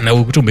mukana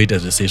wekutomboita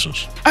zvese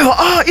izvozvo.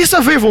 It's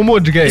survival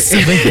mode, guys.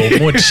 Survival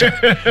mode sha.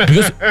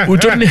 Because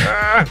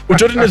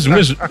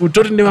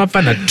utori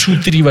nevapana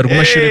 2-3 vari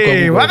kumashure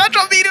kwavo.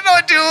 Wakatomirira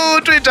kuti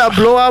utoita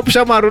blow up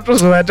shamari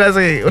utozovata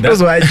sei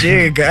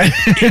utozovajeka.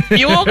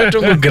 Iwe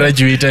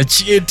wakatongograduata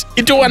chete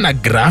itowana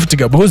graft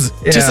ka because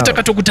Yeah. tese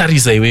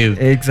takatokutarisa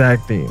iwewe.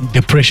 Exactly.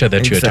 The pressure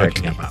that you are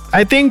Exactly. talking about.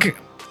 I think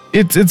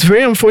it's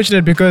very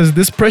unfortunate because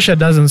this pressure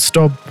doesn't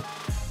stop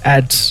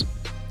at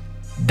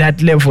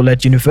that level,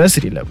 at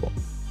university level.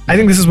 I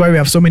think this is why we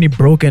have so many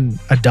broken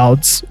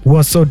adults who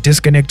are so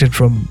disconnected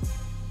from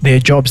their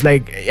jobs.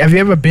 Like, have you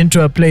ever been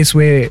to a place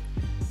where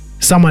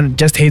someone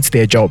just hates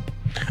their job.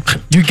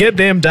 You get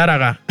them,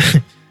 Daraga.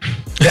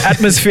 The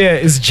atmosphere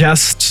is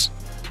just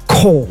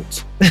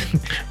cold.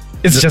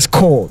 It's just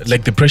cold.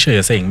 Like the pressure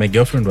you're saying. My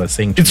girlfriend was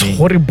saying to It's me.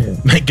 horrible.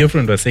 My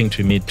girlfriend was saying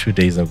to me 2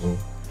 days ago.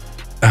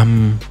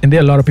 And there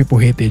are a lot of people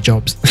who hate their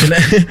jobs.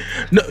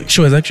 No,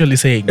 she was actually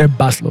saying, A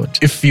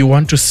busload. if you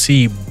want to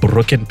see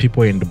broken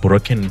people and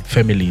broken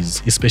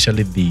families,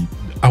 especially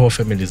our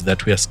families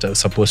that we are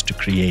supposed to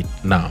create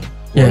now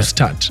Yeah. or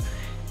start,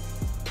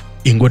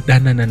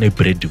 ingodana na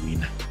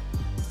breadwinner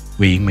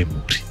weimwe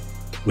muri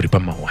uri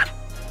pama1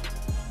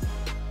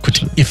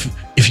 kuti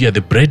if you're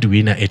the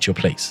breadwinner at your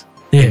place,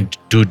 Yeah.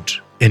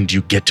 and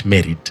you get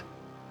married,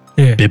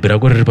 Yeah. baby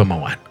rako riri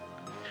pama1,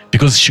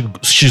 because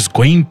she's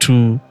going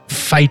to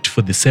fight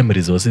for the same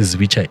resources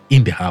which are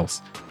in the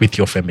house with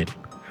your family.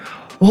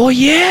 Oh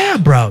yeah,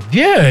 bro.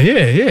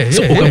 Yeah.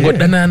 So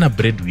ukangodana na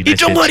breadwinner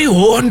Itomori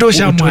hondo utori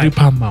shamwari.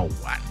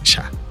 pama1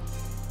 sha.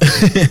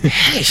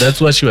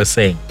 That's what she was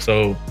saying.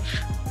 So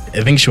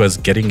I think she was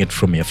getting it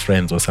from her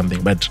friends or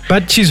something. But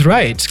But she's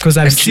right, because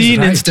I've And she's seen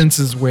right.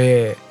 instances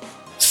where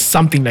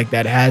something like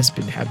that has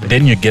been happening.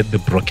 then you get the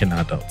broken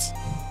adults.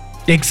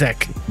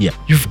 Exactly. Yeah.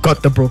 You've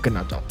got the broken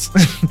adults.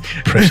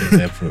 Pressures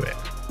everywhere.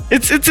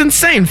 It's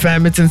insane,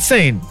 fam. It's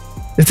insane.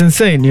 It's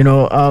insane. You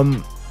know,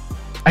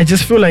 I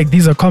just feel like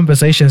these are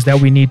conversations that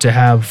we need to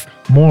have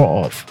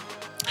more of.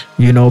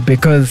 You know,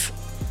 because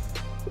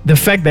the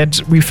fact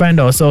that we find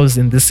ourselves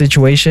in this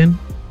situation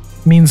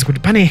means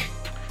pane.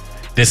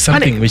 There's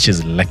something which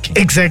is lacking.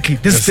 Exactly.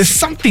 There's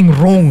something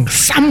wrong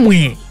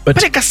somewhere. But-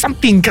 Pane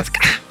something.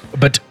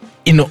 But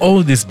in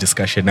all this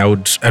discussion,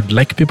 I'd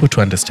like people to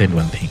understand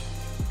one thing.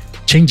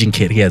 Changing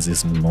careers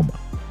is normal.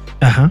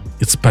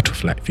 It's part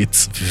of life.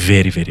 It's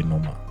very, very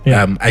normal.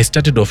 Yeah. I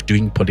started off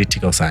doing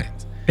political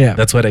science. Yeah.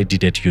 That's what I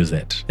did at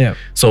UZ. Yeah.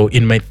 So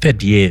in my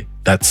 3rd year,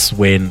 that's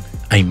when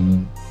I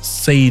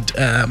said,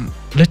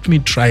 let me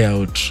try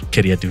out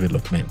career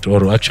development,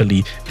 or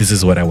actually, this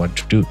is what I want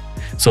to do.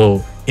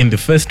 So in the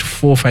first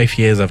 4 or 5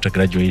 years after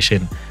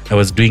graduation, I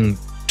was doing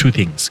 2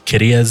 things: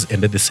 careers,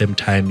 and at the same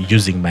time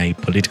using my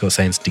political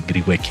science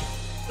degree working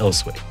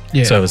elsewhere.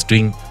 Yeah. So I was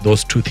doing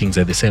those 2 things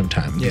at the same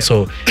time. Yeah.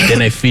 So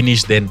then I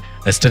finished, then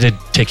I started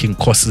taking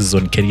courses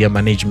on career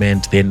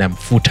management, then I'm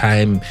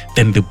full-time,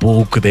 then the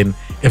book, then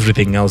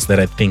everything else that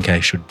I think I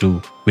should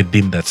do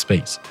within that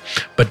space.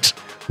 But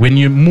when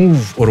you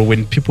move, or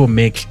when people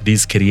make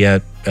these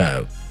career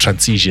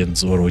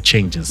transitions or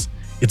changes,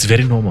 it's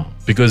very normal,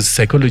 because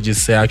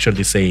psychologists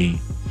actually say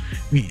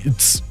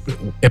it's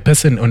a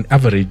person on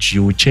average,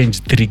 you will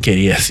change 3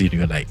 careers in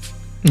your life.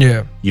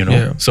 Yeah. You know,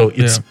 Yeah. so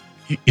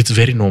it's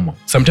very normal.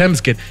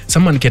 Sometimes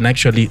someone can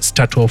actually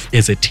start off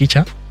as a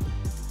teacher,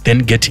 then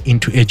get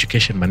into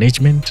education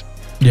management,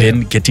 Yeah.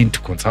 then get into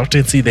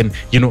consultancy, then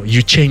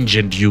you change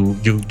and you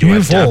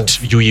evolve.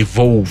 adapt, you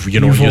evolve.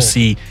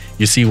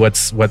 You see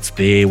what's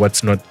there,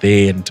 what's not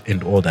there,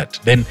 and all that.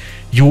 Then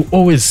you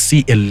always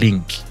see a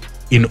link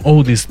in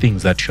all these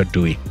things that you're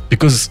doing,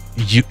 because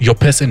your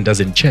person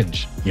doesn't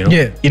change.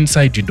 Yeah.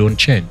 Inside you don't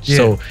change. Yeah.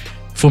 So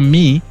for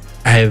me,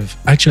 I've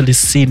actually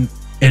seen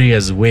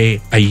areas where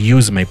I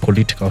use my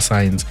political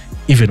science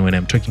even when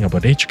I'm talking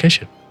about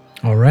education.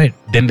 All right.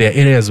 Then there are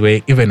areas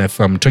where even if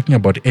I'm talking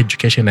about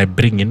education, I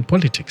bring in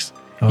politics.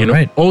 All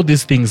right. All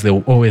these things, they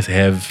will always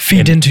have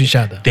Feed into each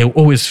other. They will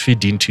always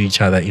feed into each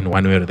other in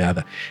one way or the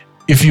other.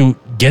 If you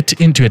get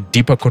into a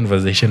deeper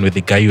conversation with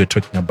the guy you were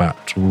talking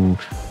about, who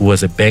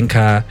was a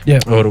banker, Yeah.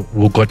 or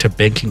who got a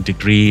banking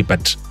degree,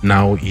 but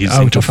now he's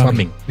Out into of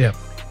farming, Yeah.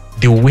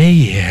 the way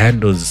he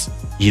handles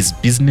his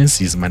business,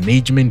 his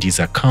management, his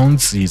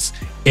accounts, his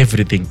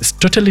everything is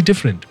totally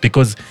different,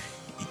 because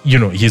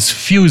he's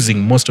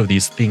fusing most of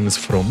these things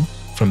from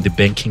the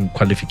banking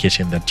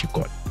qualification that you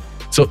got.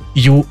 So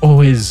you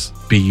always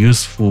be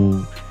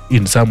useful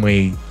in some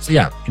way.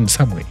 In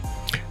some way.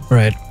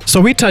 Right.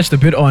 So we touched a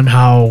bit on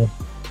how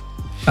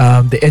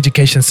the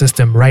education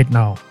system right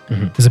now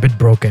is a bit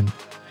broken.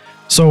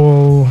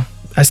 So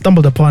I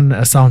stumbled upon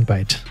a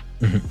soundbite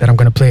that I'm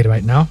going to play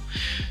right now.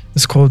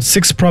 It's called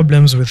 6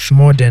 Problems with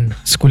Modern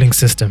Schooling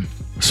System.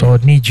 So I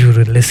need you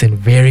to listen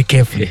very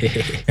carefully.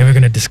 And we're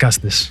going to discuss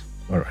this.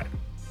 All right.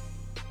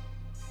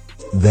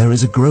 There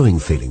is a growing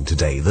feeling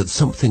today that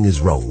something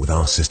is wrong with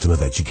our system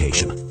of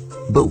education.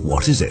 But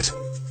what is it?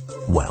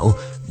 Well,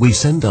 we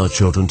send our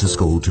children to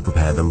school to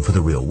prepare them for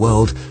the real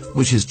world,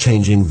 which is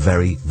changing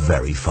very,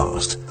 very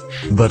fast.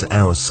 But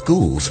our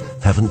schools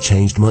haven't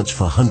changed much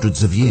for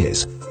hundreds of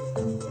years.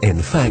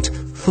 In fact,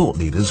 thought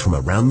leaders from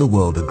around the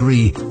world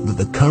agree that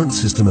the current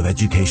system of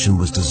education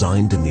was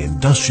designed in the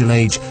industrial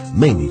age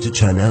mainly to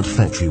churn out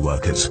factory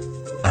workers.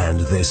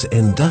 And this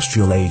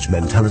industrial age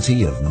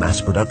mentality of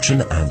mass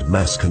production and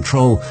mass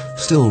control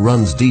still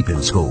runs deep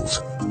in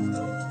schools.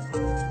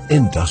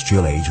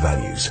 Industrial age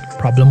values.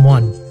 Problem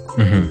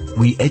 1.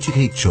 We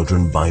educate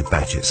children by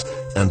batches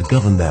and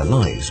govern their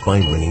lives by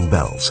ringing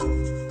bells.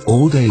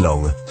 All day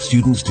long,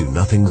 students do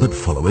nothing but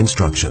follow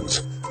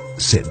instructions.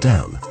 Sit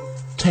down.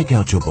 Take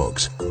out your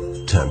books.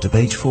 Turn to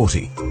page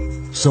 40.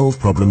 Solve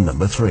problem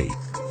number 3.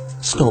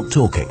 Stop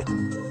talking.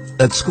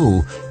 At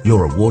school,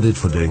 you're rewarded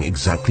for doing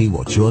exactly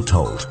what you are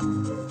told.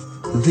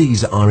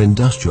 These are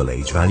industrial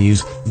age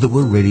values that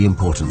were really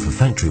important for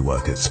factory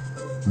workers.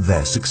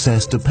 Their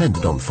success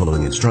depended on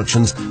following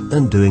instructions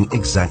and doing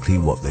exactly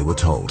what they were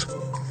told.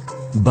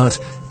 But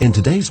in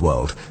today's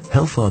world,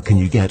 how far can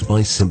you get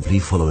by simply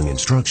following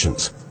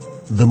instructions?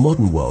 The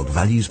modern world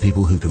values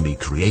people who can be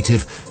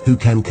creative, who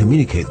can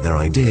communicate their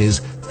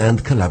ideas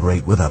and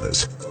collaborate with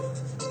others.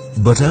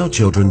 But our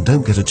children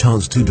don't get a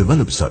chance to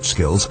develop such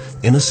skills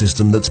in a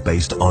system that's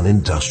based on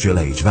industrial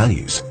age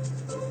values.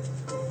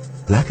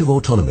 Lack of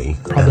autonomy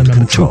Problem and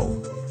number control.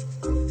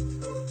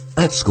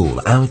 At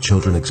school, our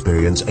children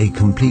experience a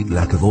complete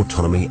lack of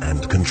autonomy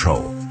and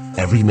control.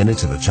 Every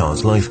minute of a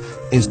child's life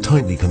is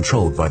tightly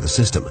controlled by the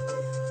system.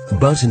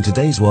 But in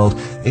today's world,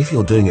 if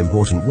you're doing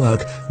important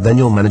work, then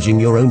you're managing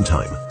your own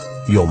time.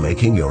 You're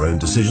making your own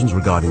decisions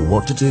regarding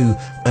what to do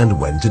and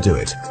when to do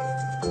it.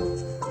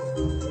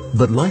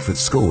 But life at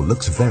school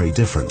looks very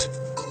different.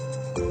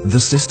 The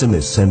system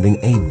is sending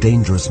a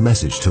dangerous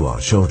message to our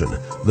children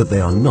that they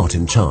are not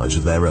in charge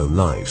of their own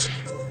lives.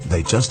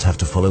 They just have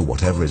to follow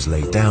whatever is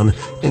laid down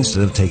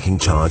instead of taking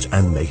charge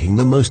and making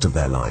the most of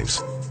their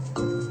lives.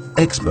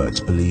 Experts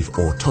believe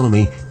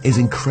autonomy is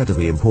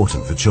incredibly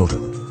important for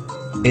children.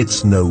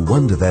 It's no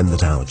wonder then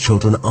that our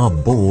children are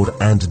bored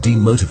and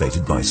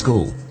demotivated by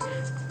school.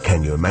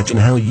 Can you imagine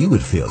how you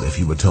would feel if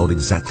you were told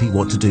exactly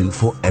what to do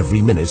for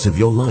every minute of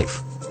your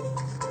life?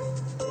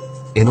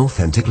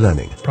 Inauthentic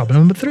learning. Problem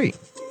number 3.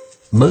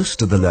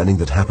 Most of the learning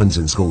that happens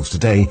in schools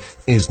today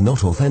is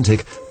not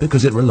authentic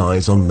because it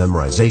relies on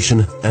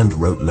memorization and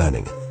rote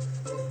learning.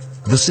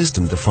 The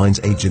system defines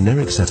a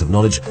generic set of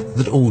knowledge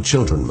that all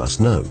children must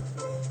know.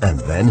 And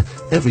then,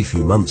 every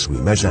few months we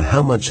measure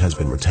how much has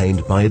been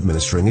retained by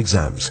administering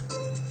exams.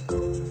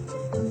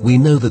 We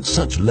know that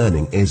such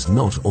learning is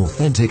not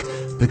authentic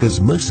because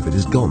most of it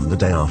is gone the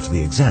day after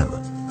the exam.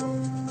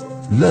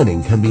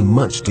 Learning can be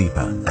much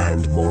deeper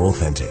and more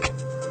authentic.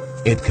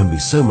 It can be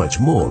so much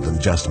more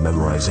than just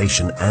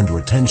memorization and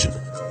retention.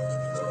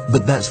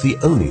 But that's the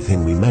only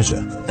thing we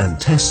measure, and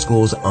test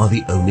scores are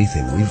the only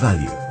thing we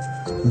value.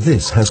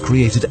 This has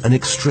created an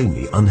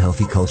extremely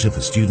unhealthy culture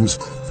for students,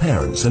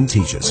 parents and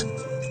teachers.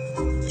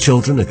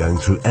 Children are going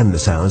through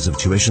endless hours of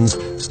tuitions,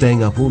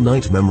 staying up all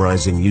night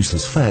memorizing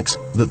useless facts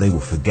that they will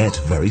forget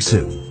very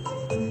soon.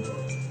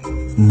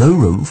 No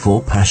room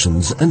for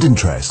passions and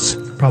interests.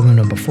 Problem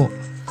number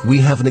 4. We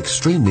have an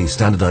extremely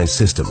standardized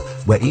system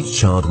where each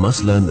child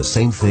must learn the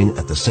same thing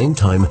at the same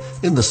time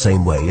in the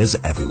same way as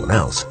everyone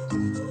else.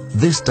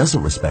 This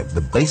doesn't respect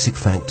the basic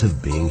fact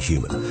of being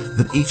human,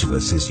 that each of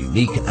us is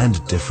unique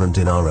and different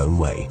in our own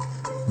way.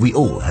 We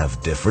all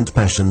have different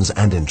passions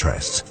and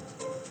interests.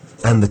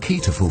 And the key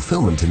to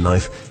fulfillment in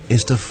life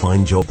is to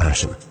find your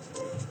passion.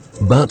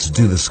 But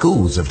do the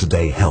schools of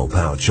today help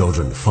our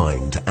children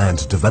find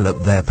and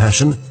develop their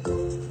passion?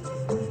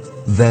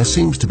 There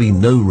seems to be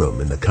no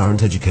room in the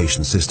current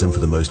education system for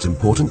the most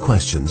important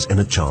questions in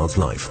a child's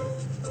life.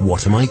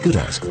 What am I good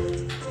at?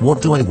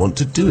 What do I want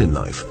to do in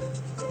life?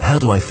 How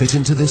do I fit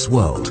into this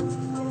world?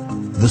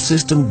 The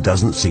system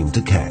doesn't seem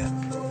to care.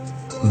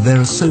 There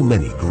are so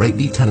many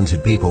greatly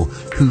talented people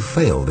who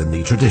failed in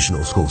the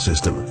traditional school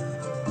system.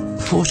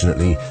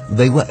 Fortunately,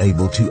 they were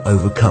able to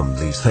overcome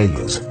these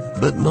failures,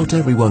 but not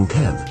everyone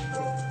can.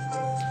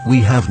 We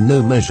have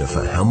no measure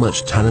for how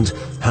much talent,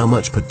 how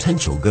much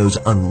potential goes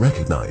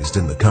unrecognized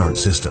in the current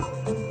system.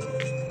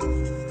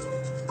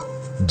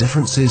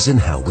 Differences in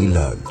how we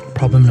learn.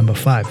 Problem number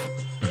 5.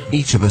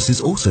 Each of us is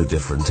also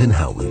different in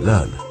how we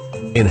learn,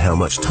 in how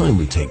much time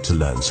we take to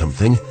learn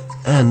something,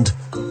 and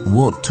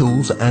what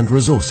tools and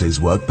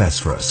resources work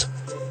best for us.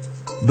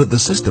 But the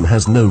system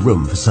has no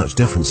room for such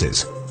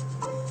differences.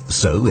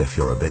 So if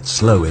you're a bit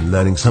slow in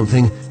learning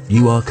something,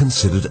 you are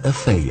considered a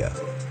failure,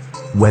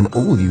 when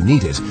all you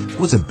needed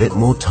was a bit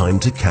more time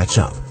to catch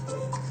up.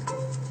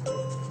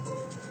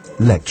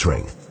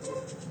 Lecturing.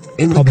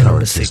 In the Problem number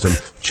current 6.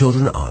 system,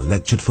 children are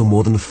lectured for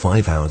more than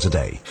 5 hours a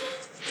day.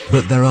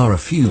 But there are a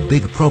few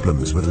big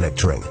problems with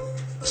lecturing.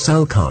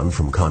 Sal Khan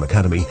from Khan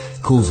Academy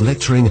calls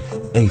lecturing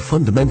a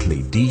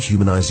fundamentally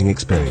dehumanizing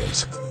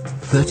experience.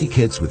 30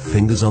 kids with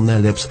fingers on their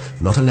lips,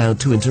 not allowed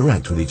to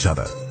interact with each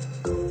other.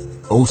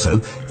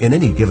 Also, in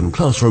any given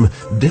classroom,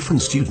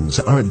 different students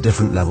are at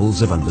different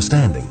levels of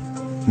understanding.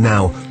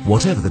 Now,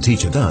 whatever the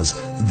teacher does,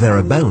 there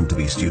are bound to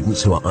be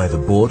students who are either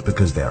bored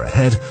because they're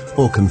ahead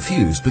or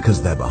confused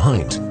because they're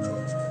behind.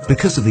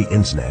 Because of the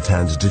internet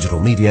and digital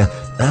media,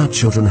 our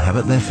children have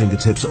at their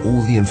fingertips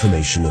all the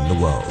information in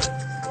the world.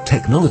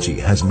 Technology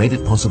has made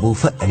it possible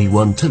for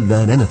anyone to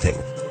learn anything.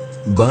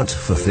 But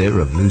for fear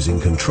of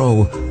losing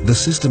control, the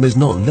system is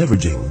not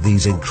leveraging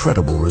these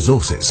incredible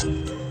resources.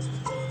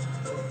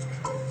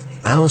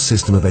 Our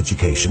system of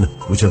education,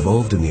 which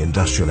evolved in the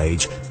industrial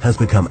age, has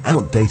become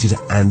outdated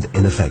and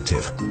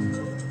ineffective.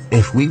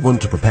 If we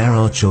want to prepare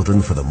our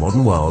children for the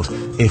modern world,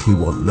 if we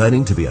want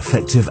learning to be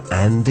effective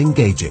and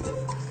engaging,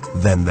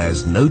 then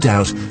there's no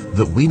doubt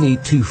that we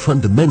need to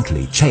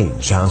fundamentally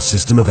change our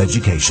system of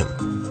education.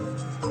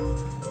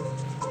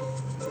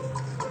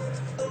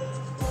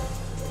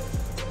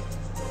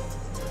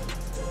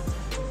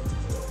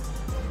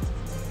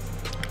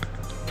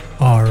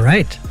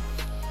 right.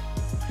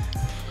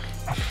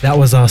 That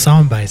was our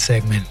soundbite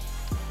segment.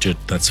 Dude,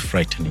 that's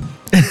frightening.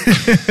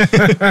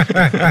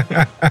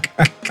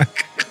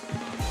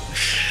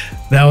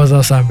 That was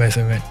our soundbite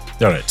segment.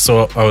 All right.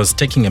 So I was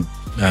taking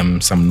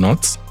some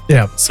notes.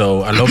 Yeah. So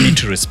allow me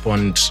to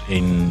respond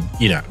in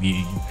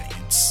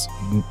it's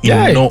in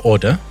Yeah. no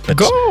order. But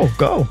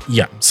Go.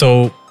 Yeah.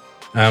 So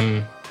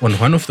on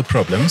one of the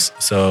problems,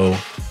 so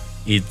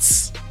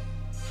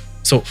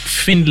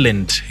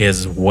Finland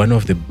has one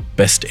of the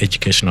best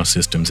educational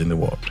systems in the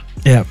world.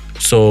 Yeah.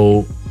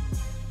 So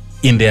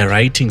in their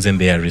writings and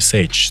their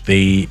research,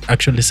 they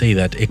actually say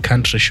that a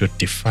country should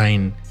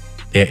define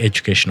their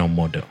educational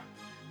model.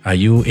 Are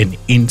you an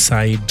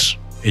inside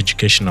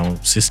educational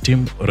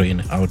system or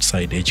an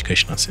outside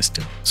educational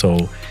system?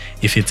 So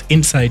if it's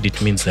inside,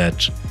 it means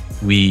that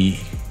we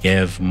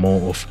have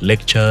more of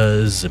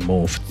lectures,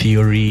 more of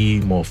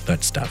theory, more of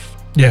that stuff.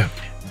 Yeah.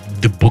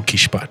 The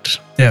bookish part.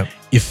 Yeah.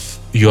 If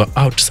you're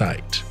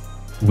outside,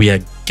 we are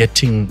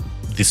getting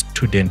the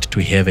student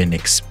to have an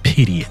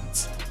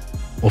experience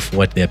of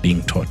what they're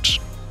being taught.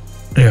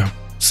 Yeah.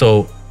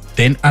 So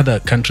then other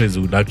countries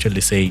would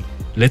actually say,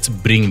 let's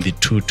bring the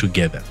two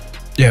together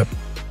Yeah.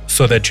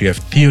 so that you have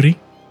theory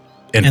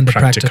and The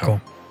practical.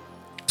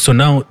 So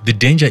now the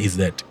danger is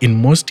that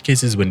in most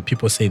cases when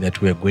people say that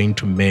we are going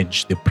to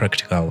merge the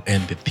practical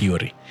and the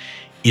theory,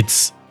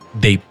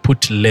 they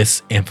put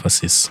less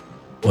emphasis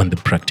on the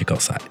practical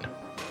side,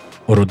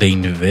 or they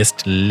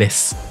invest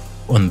less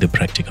on the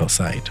practical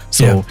side.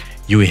 So Yeah.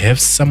 you have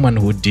someone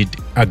who did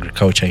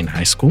agriculture in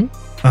high school,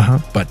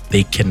 but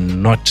they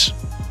cannot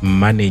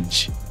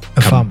manage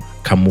A farm.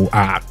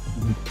 Kamuhumba.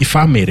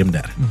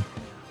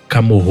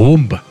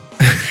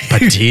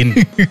 But then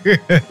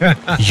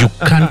you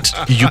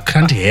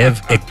can't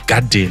have a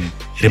garden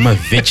rema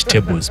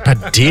vegetables.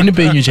 But then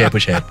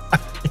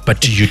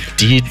but you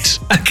did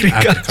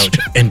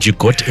agriculture and you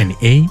got an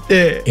A,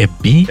 a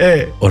B,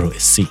 or a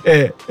C.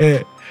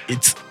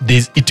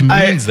 It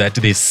means that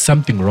there's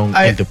something wrong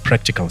in the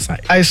practical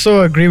side. I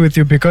so agree with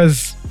you,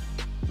 because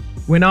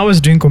when I was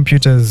doing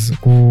computers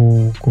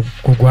ku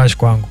Gwash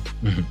kwangu,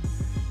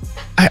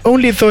 I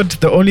only thought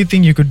the only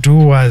thing you could do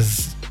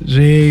was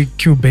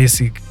Q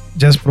basic,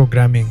 just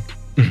programming.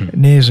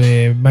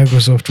 Neze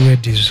Microsoft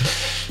Word is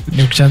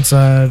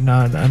nikuchanisa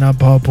na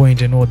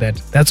PowerPoint and all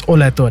that. That's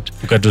all I thought.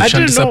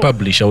 Ukatoshandisa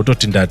publisher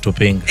utoti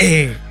ndatopenga.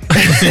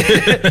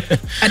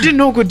 I didn't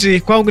know kuti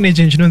kwangu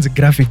nechinonzi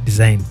graphic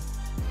design.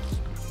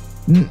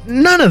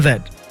 None of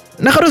that.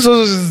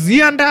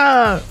 Nakatozoziya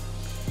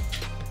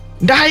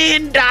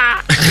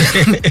ndaenda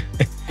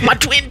my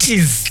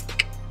 20s.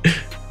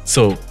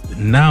 So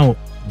now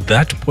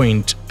that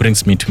point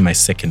brings me to my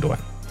second one.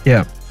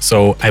 Yeah.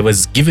 So I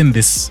was given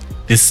this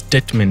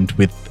statement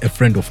with a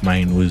friend of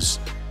mine who's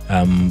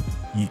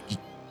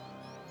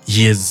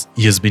he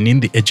has been in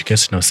the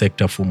educational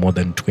sector for more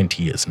than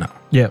 20 years now.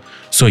 Yeah.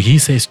 So he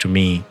says to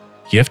me,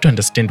 you have to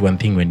understand one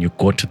thing when you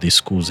go to these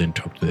schools and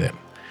talk to them.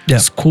 Yeah.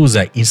 Schools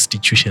are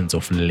institutions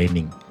of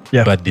learning,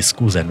 but the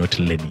schools are not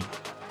learning.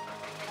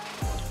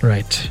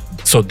 Right.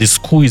 So the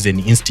school is an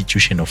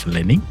institution of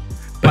learning,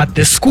 but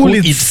the school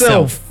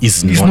itself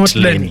is not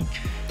learning.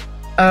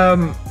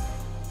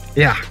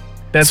 Yeah.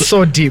 That's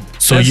so deep.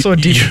 That's so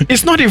deep.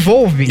 It's not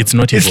evolving. It's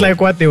not It's evolving.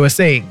 like what they were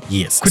saying.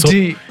 Yes.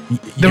 The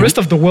rest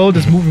of the world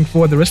is moving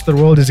forward. The rest of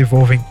the world is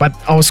evolving. But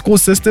our school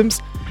systems,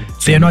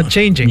 they're not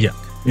changing. Yeah,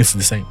 it's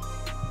the same.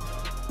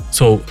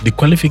 So the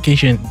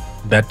qualification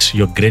that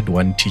your grade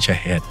 1 teacher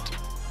had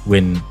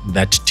when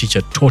that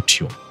teacher taught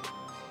you,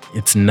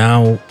 it's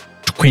now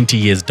 20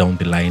 years down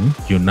the line.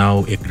 You're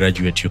now a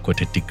graduate. You got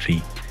a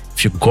degree.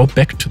 If you go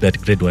back to that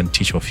grade 1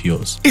 teacher of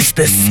yours, It's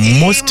the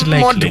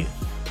same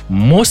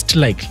most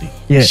likely,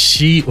 Yeah.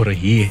 she or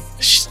he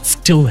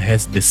still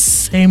has the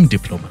same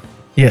diploma.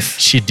 Yes.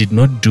 She did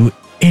not do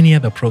any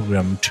other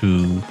program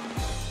to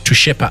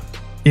shape up,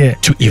 Yeah.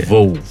 to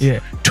evolve, Yeah.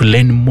 to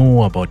learn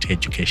more about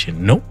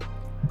education. No.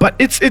 But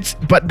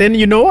but then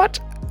you know what?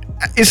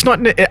 It's not.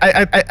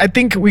 I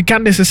think we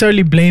can't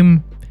necessarily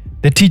blame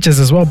the teachers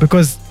as well,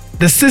 because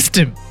the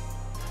system.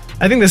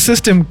 I think the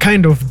system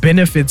kind of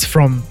benefits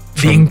from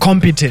the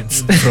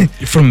incompetence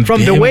from the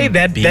them way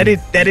that being-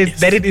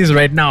 it is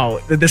right now.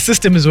 The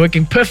system is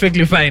working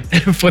perfectly fine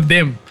for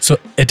them. So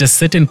at a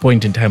certain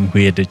point in time,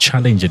 we had a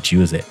challenge at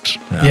UZ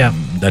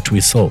that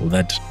we saw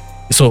that.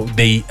 So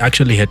they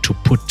actually had to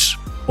put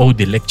all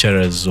the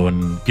lecturers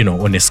on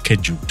a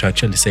schedule to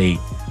actually say,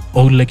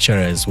 all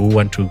lecturers who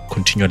want to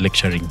continue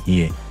lecturing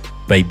here,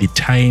 by the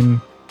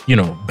time,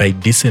 by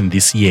this and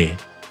this year,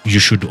 you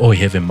should all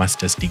have a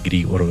master's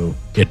degree or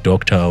a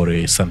doctor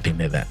or something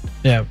like that.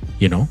 Yeah.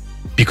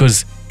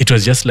 Because it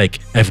was just like,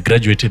 I've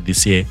graduated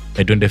this year,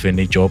 I don't have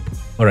any job.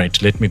 All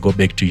right, let me go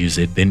back to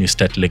UZ. Then you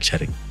start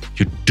lecturing.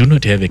 You do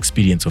not have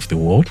experience of the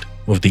world,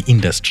 of the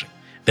industry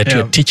that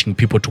you're teaching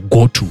people to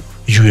go to.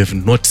 You have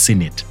not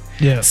seen it.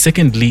 Yeah.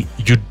 Secondly,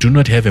 you do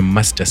not have a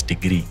master's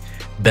degree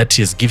that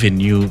has given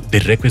you the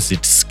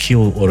requisite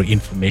skill or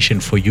information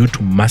for you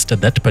to master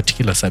that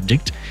particular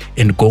subject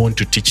and go on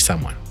to teach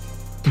someone.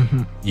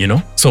 You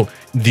know, so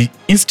the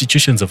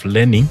institutions of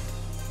learning,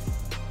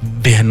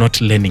 they are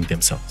not learning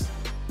themselves.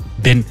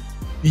 Then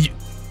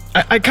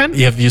I can't.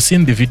 have you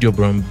seen the video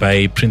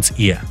by Prince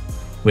Ia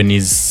when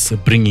he's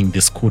bringing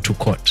the school to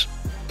court?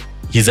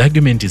 His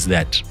argument is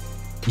that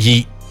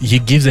he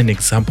gives an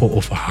example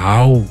of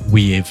how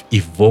we have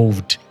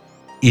evolved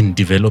in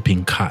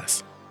developing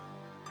cars,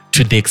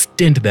 to the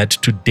extent that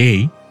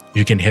today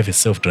you can have a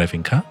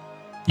self-driving car.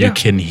 Yeah. You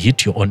can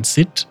hit your own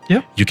seat.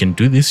 Yeah. You can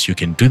do this, you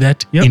can do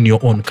that Yeah. in your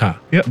own car.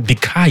 Yeah. The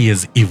car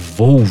has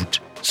evolved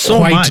So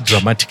quite much.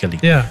 dramatically.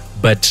 Yeah.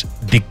 But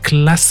the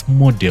class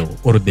model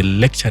or the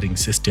lecturing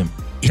system,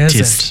 it is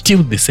Hasn't.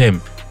 still the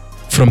same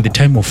from the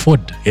time of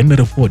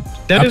Henry Ford,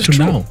 That up is to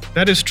true. now.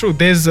 That is true.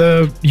 There's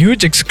a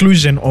huge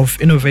exclusion of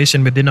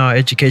innovation within our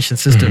education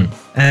system.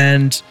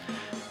 And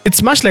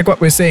it's much like what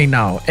we're saying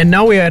now. And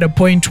now we're at a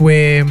point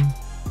where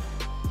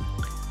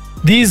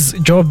these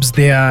jobs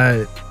they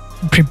are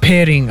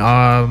preparing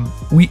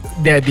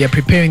they're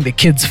preparing the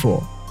kids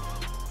for,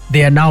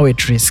 they are now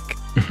at risk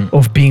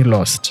of being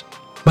lost.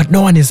 But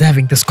no one is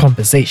having this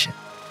conversation.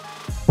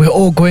 We're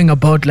all going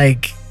about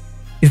like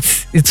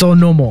it's all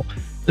normal.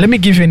 Let me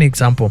give you an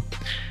example.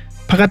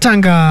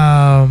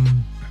 Pakatanga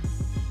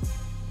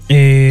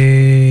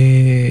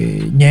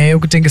nyaya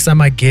yokutengesa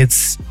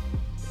magetsi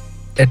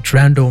at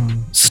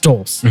random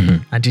stores.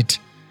 And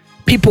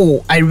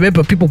I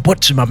remember people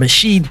bought my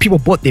machine. People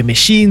bought their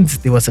machines.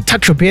 There was a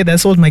tuck shop here that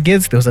sold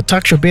magetsi. There was a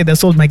tuck shop here that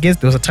sold magetsi.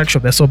 There was a tuck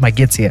shop that sold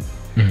magetsi here.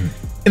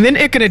 And then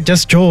Econet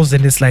just jolls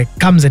and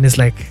comes and it's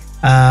like,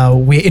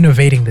 we're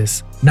innovating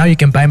this. Now you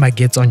can buy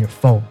magetsi on your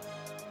phone.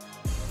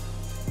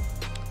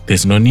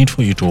 There's no need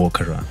for you to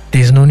walk around.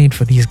 There's no need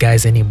for these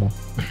guys anymore.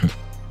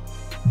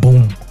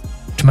 Boom.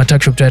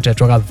 Tumatak shop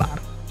twakavhara.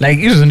 Like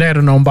izvo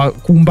ndaitonaomba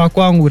kumba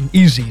kwangu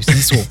izvi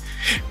zviso.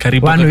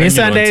 Karibu Vanhu vese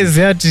kakanyorwa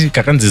andaiziva kuti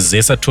kakanzi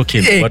zesa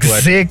token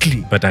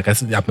exactly. but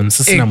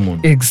hamusisina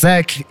munhu.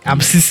 Exactly.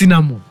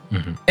 Hamusisina munhu.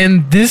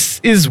 And this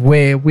is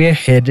where we're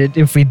headed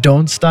if we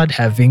don't start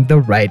having the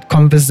right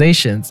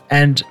conversations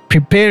and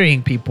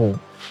preparing people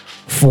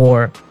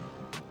for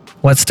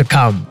what's to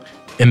come.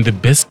 And the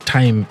best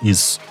time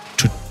is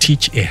to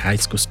teach a high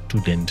school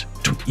student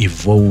to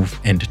evolve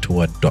and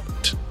to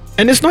adopt.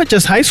 And it's not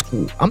just high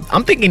school.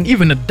 I'm thinking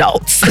even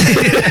adults.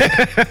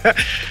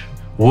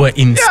 Who are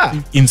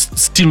Yeah.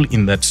 still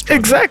in that struggle.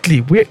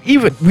 Exactly.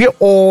 We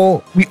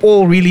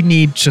all really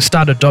need to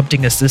start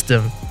adopting a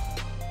system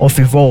of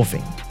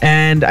evolving.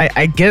 And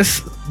I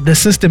guess the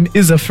system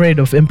is afraid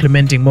of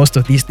implementing most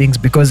of these things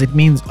because it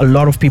means a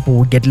lot of people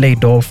will get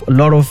laid off.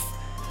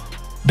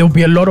 There'll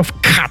be a lot of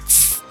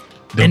cuts.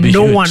 They'll and be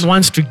no huge. one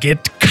wants to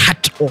get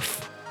cut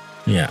off.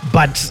 Yeah.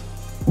 But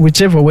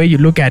whichever way you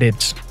look at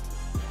it,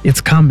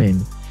 it's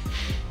coming.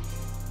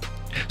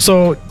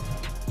 So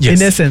Yes.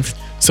 in essence,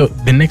 So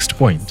the next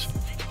point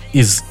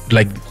is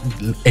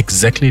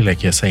exactly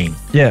like you're saying.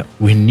 yeah.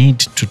 We need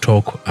to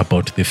talk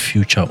about the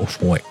future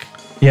of work.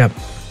 Yeah.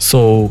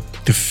 So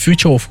the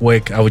future of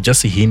work, I would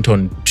just hint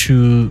on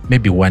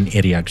maybe one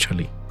area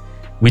actually,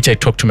 which I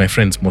talk to my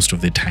friends most of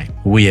the time.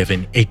 We have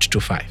an 8 to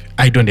 5.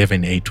 I don't have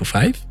an 8 to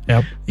 5.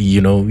 Yep. You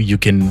know,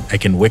 I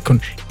can work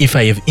on, if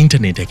I have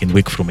internet, I can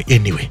work from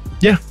anywhere.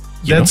 Yeah.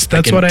 You know,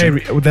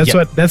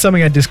 That's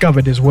something I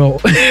discovered as well.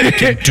 I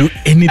can do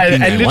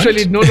anything I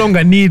literally want. no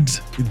longer need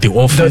The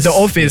office. the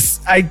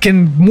office. I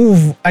can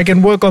move. I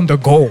can work on the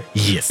go.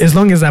 Yes. As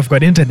long as I've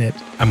got internet.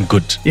 I'm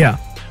good. Yeah.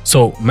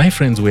 So my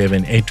friends who have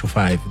an 8 to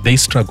 5, they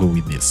struggle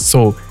with this.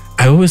 So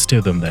I always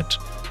tell them that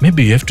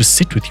maybe you have to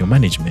sit with your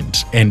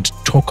management and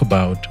talk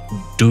about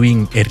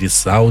doing a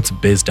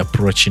results-based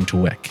approach into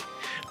work.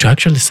 To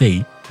actually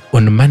say,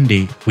 on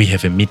Monday, we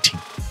have a meeting.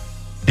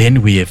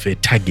 Then we have a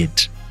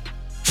target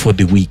for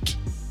the week,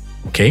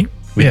 okay,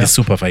 with Yeah. the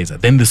supervisor.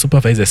 Then the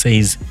supervisor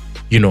says,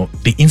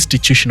 the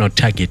institutional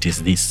target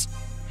is this.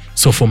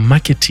 So for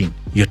marketing,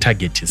 your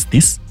target is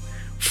this.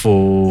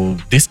 For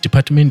this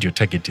department, your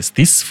target is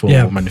this. For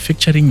Yeah.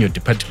 manufacturing, your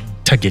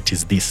target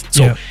is this.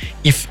 So Yeah.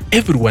 if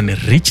everyone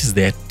reaches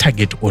their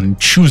target on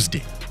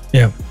Tuesday,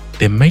 Yeah.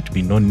 there might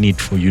be no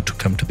need for you to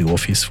come to the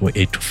office for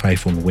 8 to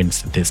 5 on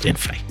Wednesday, Thursday, and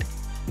Friday.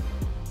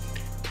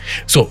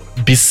 So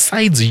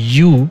besides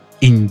you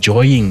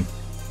enjoying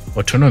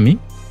autonomy,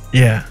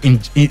 Yeah.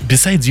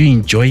 besides you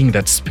enjoying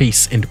that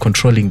space and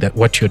controlling that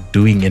what you're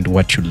doing and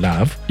what you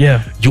love,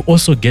 Yeah. you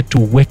also get to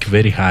work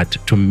very hard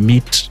to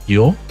meet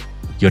your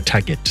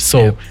target. So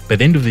Yeah. by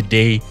the end of the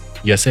day,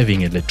 you're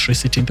saving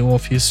electricity in the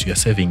office, you're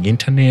saving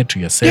internet,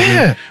 you're saving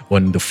Yeah.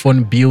 on the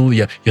phone bill,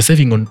 you're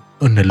saving on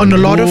a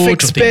lot of things.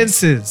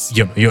 expenses.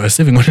 You're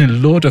saving on a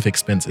lot of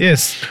expenses.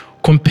 Yes.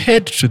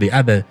 Compared to the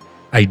other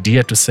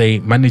idea to say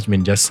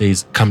management just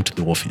says, come to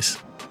the office.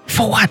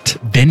 For what?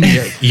 Then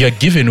you're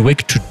given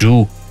work to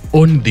do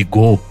on the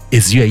go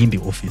as you are in the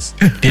office.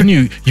 Then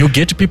you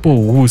get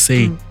people who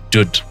say,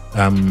 dude,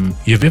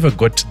 you've ever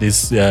got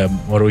this,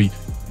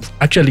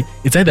 actually,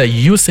 it's either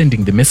you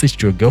sending the message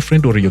to your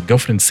girlfriend or your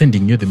girlfriend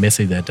sending you the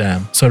message that,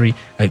 sorry,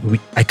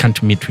 I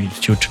can't meet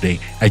with you today.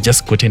 I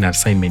just got an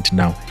assignment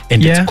now.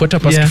 And Yeah, it's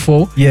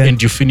 4:15 yeah.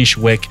 and you finish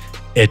work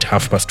at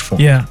 4:30.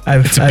 Yeah,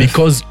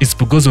 It's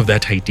because of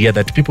that idea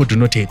that people do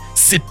not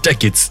set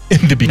targets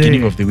in the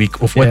beginning of the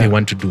week of what they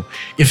want to do.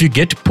 If you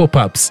get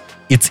pop-ups,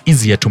 it's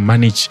easier to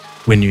manage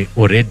when you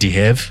already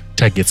have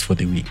targets for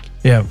the week.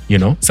 Yeah.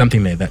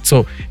 Something like that.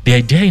 So the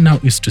idea now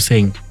is to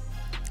saying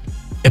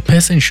a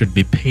person should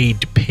be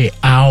paid per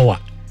hour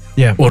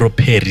or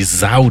per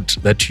result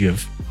that you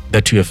have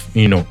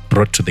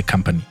brought to the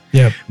company.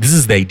 Yeah. This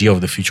is the idea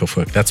of the future of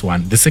work. That's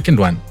one. The second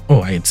one,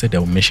 I had said I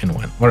will mention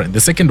one. All right.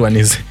 The second one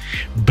is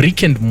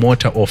brick and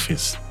mortar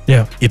office.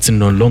 Yeah. It's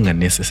no longer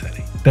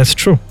necessary. That's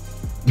true.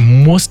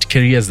 Most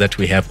careers that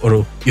we have,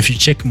 or if you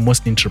check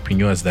most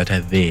entrepreneurs that are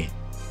there,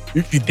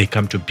 they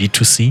come to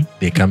B2C,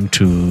 they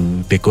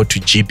go to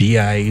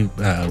GBI,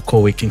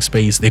 co-working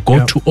space, they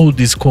go to all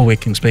these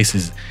co-working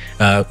spaces,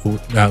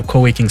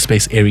 co-working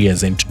space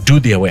areas and do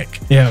their work.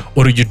 Yeah.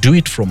 Or you do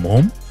it from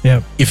home.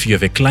 Yeah. If you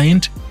have a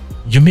client,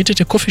 you meet at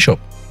a coffee shop.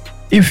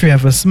 If you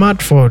have a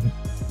smartphone,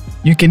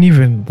 you can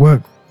even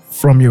work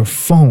from your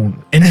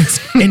phone. And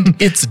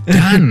it's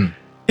done.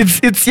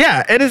 It's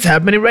and it's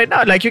happening right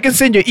now. Like you can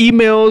send your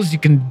emails, you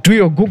can do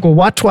your Google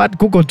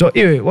Google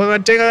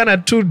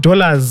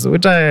 $2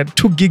 which are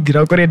 2 gig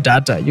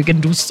data. You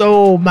can do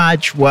so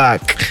much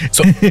work.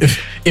 So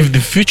if the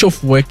future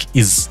of work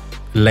is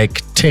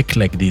like tech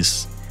like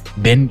this,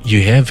 then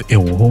you have a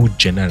whole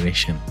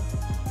generation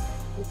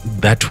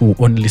that will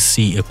only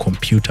see a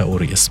computer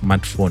or a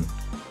smartphone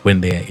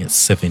when they are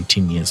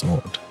 17 years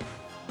old.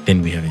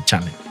 Then we have a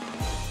challenge.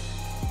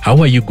 How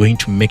are you going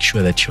to make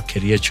sure that your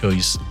career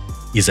choice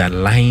is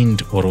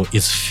aligned or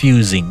is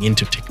fusing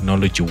into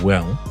technology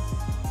well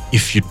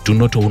if you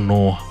don't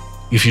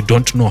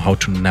know how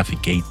to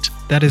navigate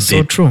that is the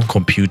so true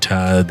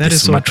computer, the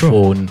is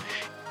smartphone,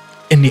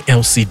 any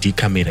LCD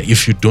camera?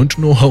 If you don't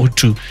know how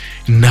to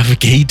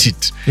navigate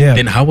it,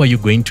 then how are you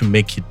going to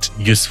make it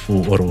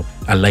useful or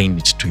align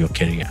it to your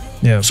career?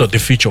 So the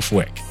future of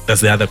work,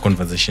 that's the other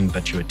conversation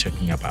that you were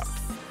talking about.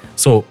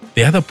 So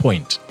the other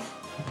point,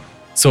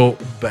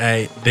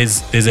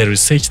 there's a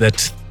research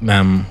that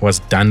was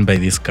done by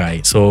this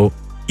guy. So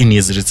in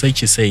his research,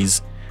 he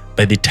says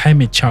by the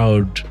time a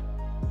child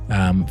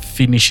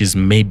finishes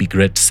maybe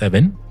grade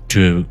 7,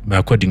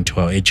 according to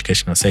our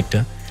educational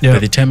sector, by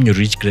the time you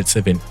reach grade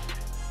 7,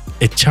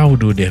 a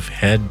child would have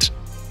heard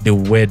the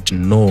word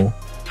no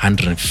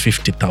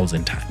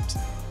 150,000 times.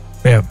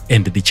 Yeah.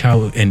 And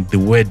the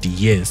word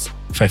yes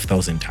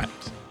 5,000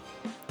 times.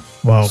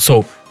 Wow.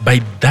 So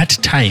by that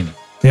time,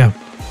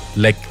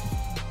 like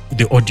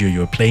the audio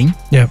you're playing,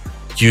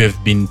 you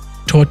have been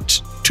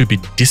taught to be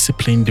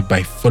disciplined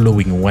by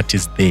following what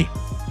is there,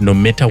 no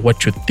matter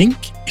what you think,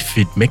 if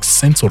it makes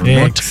sense or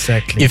not.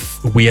 Exactly.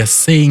 If we are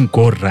saying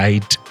go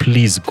right,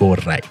 please go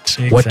right.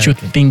 Exactly. What you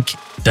think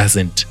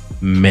doesn't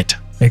matter.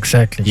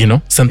 Exactly.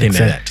 Something like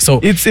that. So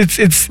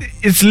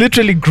it's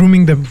literally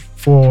grooming them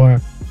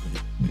for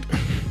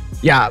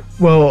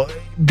well,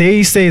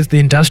 they say it's the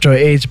industrial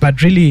age,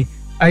 but really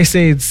I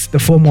say it's the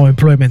formal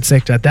employment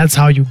sector. That's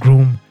how you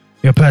groom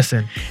your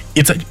person.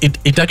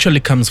 It actually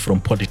comes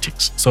from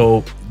politics.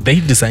 So they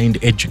designed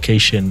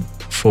education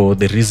for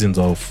the reasons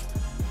of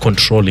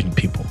controlling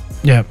people.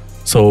 Yeah.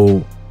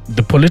 So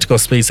the political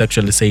space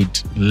actually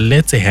said,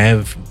 let's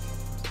have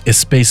a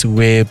space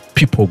where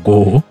people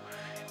go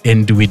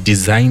and we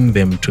design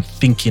them to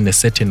think in a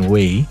certain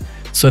way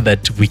so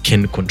that we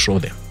can control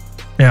them.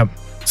 Yeah.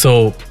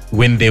 So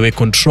when they were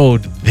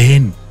controlled,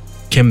 then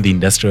came the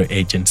industrial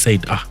age and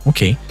said,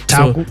 okay,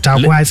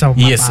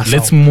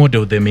 let's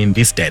model them in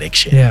this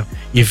direction. Yeah.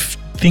 If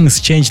things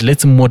change,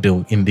 let's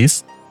model in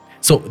this.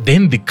 So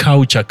then the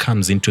culture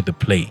comes into the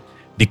play,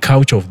 the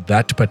culture of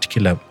that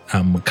particular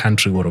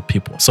country or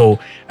people. So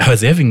I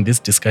was having this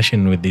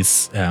discussion with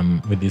this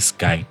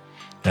guy,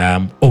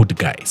 old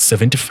guy,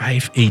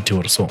 75, 80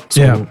 or so.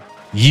 So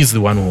he's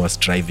the one who was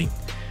driving.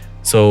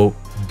 So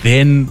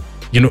then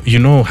you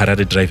know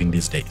Harare driving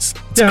these days.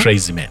 It's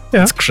crazy, man.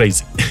 Yeah. It's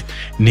crazy.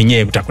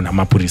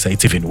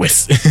 It's even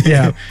worse.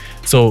 Yeah.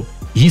 So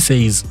he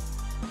says,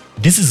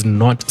 this is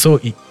not. So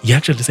he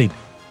actually said,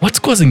 what's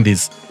causing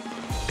this?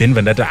 Then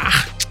Vandata,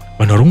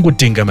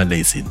 my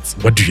license.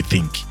 What do you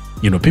think?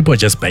 People are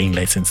just buying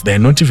license. They are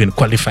not even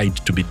qualified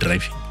to be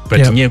driving.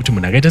 But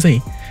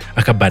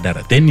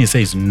then he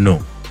says,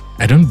 no,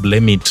 I don't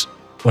blame it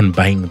on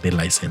buying the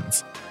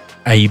license.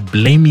 I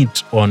blame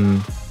it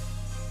on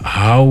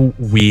how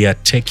we are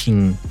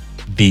taking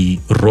the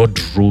road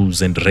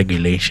rules and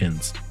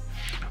regulations.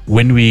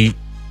 When we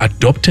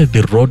adopted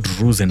the road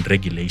rules and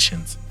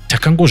regulations,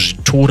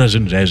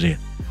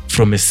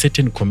 from a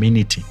certain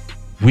community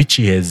which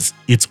has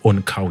its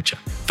own culture.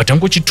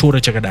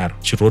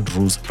 Road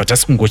rules,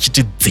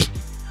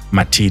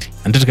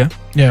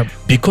 yeah.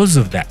 Because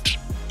of that,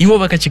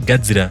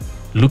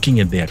 looking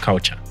at their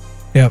culture.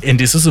 Yeah. And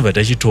this is but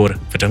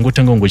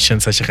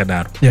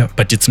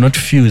it's not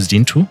fused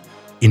into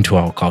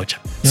our culture.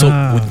 So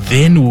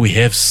then we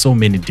have so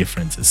many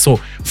differences. So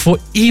for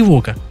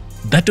Iwoka,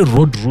 that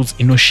road rules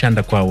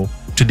inoshanda kwao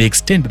to the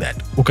extent that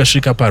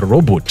ukashika pa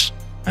robot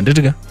and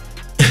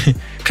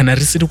kana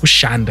risiri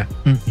kushanda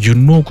you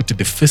know kuti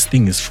the first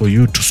thing is for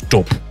you to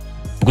stop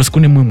because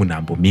kune mumwe munhu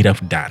ambomira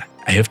kudhara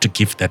I have to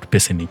give that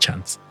person a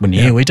chance munhu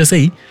yeye waita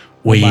sei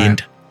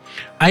oenda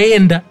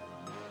aenda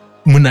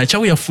munhu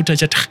achauya futa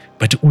achati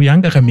but uyu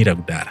anga akamira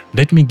kudhara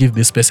let me give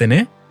this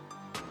person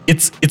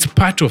it's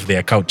part of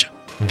their culture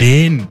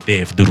then they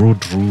have the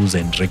road rules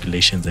and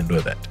regulations and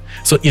all that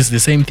so it's the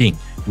same thing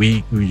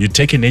you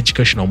take an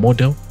educational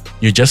model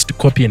you just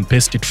copy and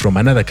paste it from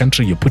another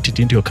country you put it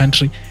into your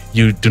country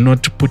you do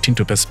not put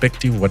into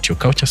perspective what your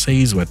culture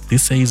says what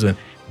this says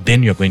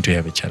then you're going to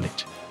have a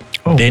challenge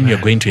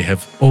you're going to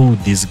have all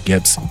these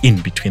gaps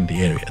in between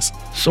the areas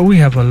so we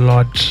have a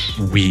lot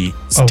we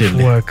still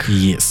of work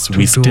yes to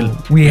we do. still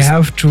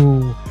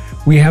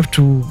we have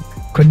to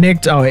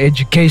connect our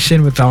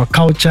education with our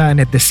culture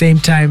and at the same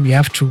time you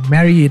have to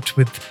marry it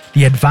with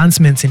the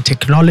advancements in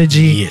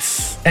technology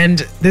yes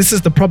and this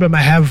is the problem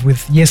I have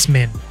with yes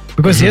men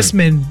because yes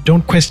men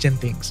don't question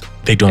things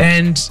they don't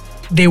and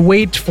they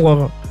wait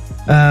for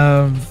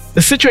a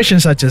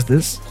situation such as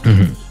this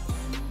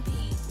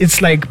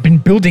it's like been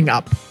building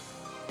up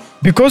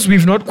because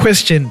we've not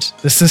questioned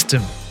the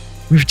system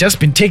we've just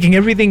been taking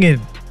everything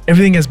in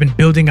everything has been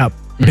building up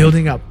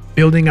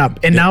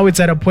and now it's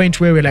at a point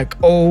where we're like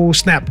oh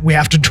snap we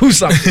have to do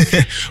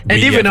something and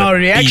even our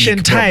reaction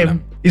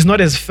time is not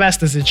as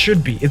fast as it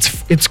should be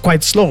it's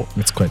quite slow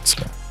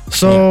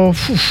so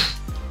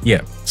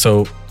yeah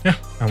so yeah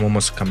I'm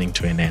almost coming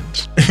to an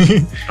end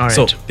all right.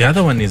 So the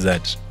other one is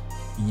that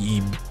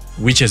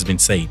which has been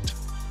said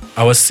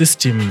our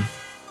system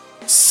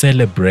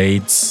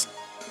celebrates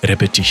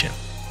repetition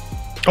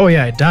oh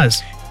yeah it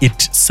does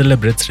it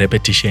celebrates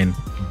repetition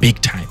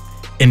big time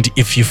and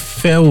if you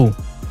fail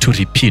to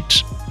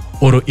repeat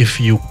or if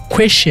you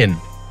question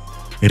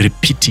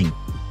repeating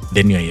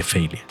then you're a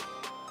failure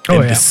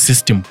the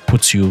system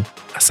puts you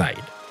aside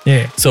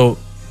so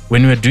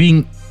when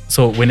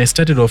I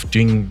started off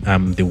doing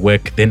the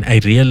work then I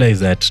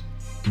realized that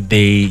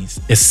there's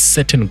a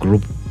certain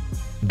group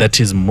that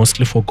is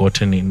mostly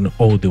forgotten in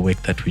all the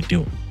work that we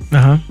do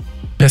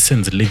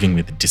persons living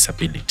with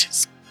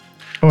disabilities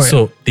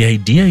so the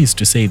idea is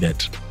to say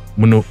that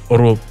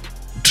or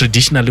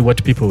traditionally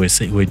what people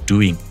were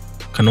doing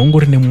kana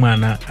ungori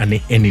nemwana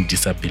ane any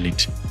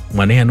disability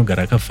mwana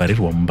yanogara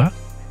akavharirwa mumba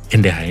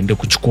ende haende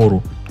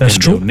kuchikoro that's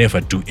true will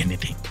never do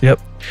anything yep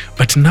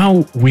but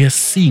now we are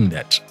seeing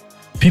that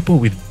people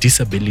with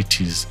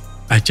disabilities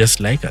are just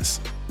like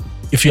us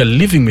if you are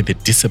living with a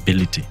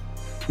disability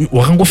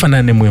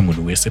wakangofanana nemumwe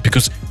munhu wese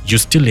because you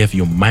still have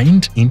your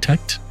mind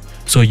intact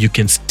so you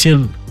can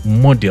still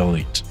model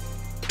it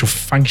to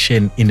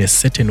function in a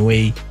certain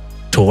way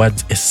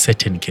towards a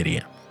certain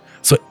career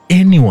so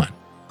anyone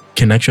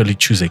can actually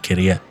choose a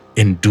career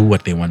and do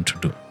what they want to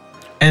do.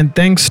 And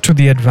thanks to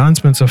the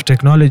advancements of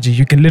technology,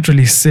 you can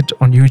literally sit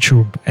on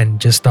YouTube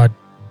and just start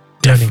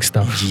learning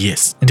stuff.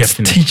 Yes, and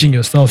definitely. Teaching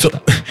yourself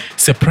stuff.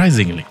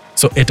 Surprisingly,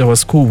 so at our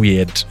school, we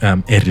had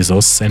a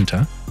resource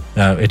center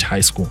at high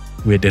school.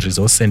 We had a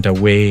resource center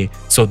where,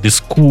 so the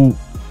school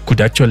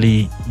could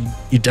actually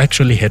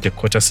had a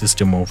quota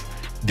system of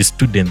the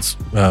students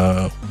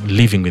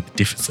living with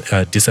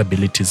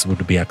disabilities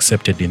would be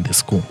accepted in the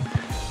school.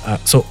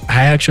 So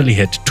I actually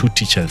had two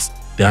teachers.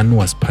 The one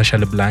was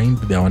partially blind,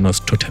 the one was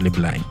totally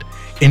blind.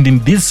 And in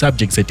these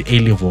subjects at A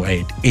level, I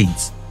had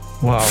A's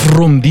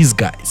from these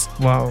guys.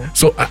 Wow.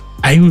 So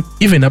I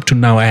even up to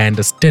now, I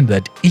understand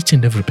that each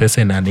and every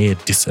person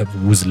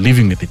who's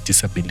living with a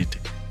disability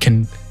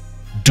can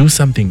do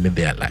something with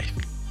their life.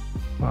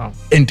 Wow.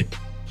 And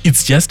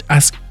it's just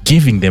us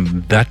giving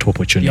them that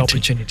opportunity. The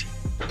opportunity.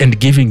 And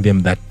giving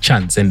them that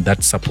chance and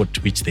that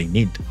support which they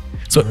need.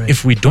 So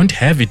if we don't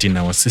have it in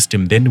our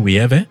system, then we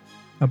have a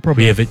problem.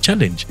 We have a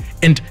challenge.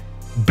 And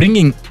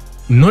bringing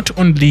not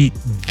only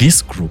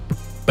this group,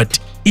 but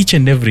each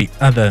and every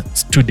other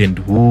student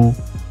who,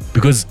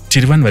 because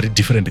Tirivan very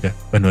different,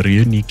 very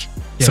unique.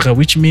 So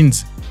which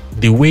means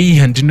the way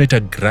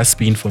handinoita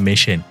grasp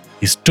information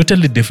is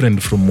totally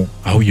different from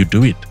how you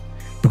do it.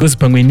 Because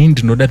we need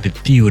to know that the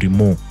theory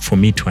more for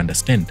me to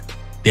understand.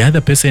 The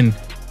other person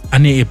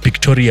ane a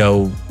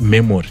pictorial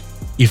memory.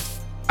 If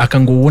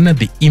akangoona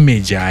the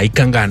image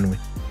haikanganwe,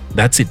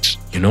 that's it,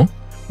 you know.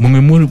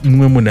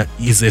 Mumwe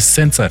is a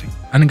sensory.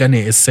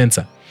 Anengane a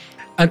sensor.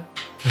 And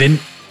then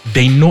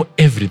they know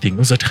everything.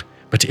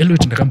 But elo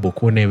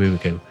tindakambokuona iwewe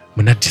kayo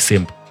muna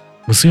December.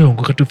 Musiyo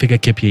wangu katupfeka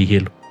cap ye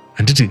yellow.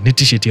 Anditi ne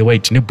t-shirt ye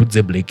white ne boots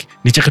ye black.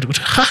 Nichakati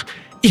kuti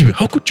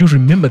how could you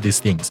remember these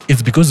things?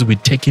 It's because we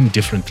take in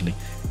differently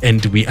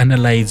and we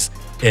analyze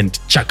and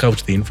check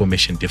out the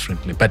information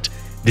differently. But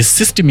the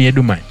system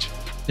yedu manje.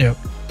 Yeah.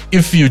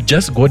 If you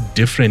just go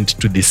different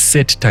to the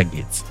set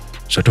targets,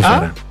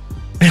 zvatovarana.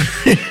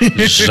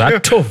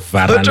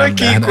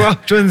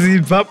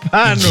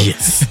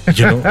 Yes.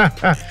 You know,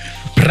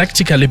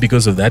 practically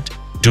because of that,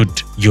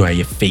 dude, you are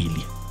a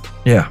failure.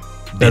 Yeah.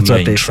 That's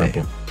what they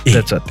say.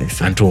 That's what they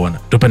say.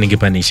 Antoona. Topanenge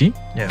panishi,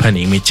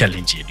 pani ime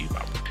challenge yedu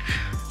ipapo.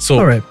 So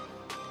all right.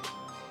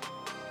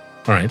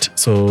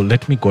 So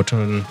let me get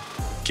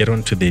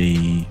on to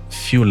the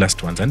few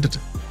last ones, and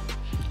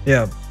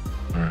yeah.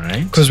 All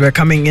right. Because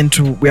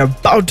we're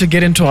about to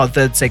get into our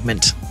third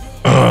segment.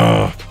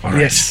 Oh, all right.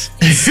 Yes.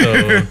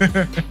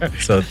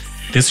 So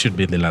this should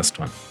be the last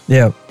one.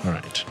 Yeah. All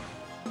right.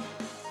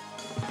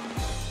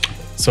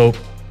 So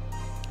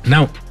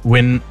now,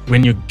 when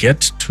you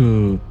get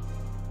to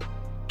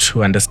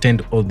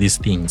understand all these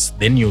things,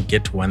 then you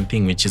get one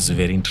thing which is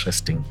very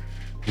interesting,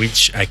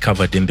 which I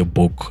covered in the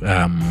book,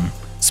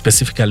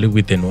 specifically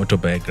with an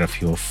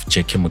autobiography of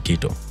Jackie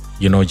Mugido.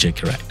 You know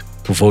Jackie, right?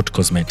 Vote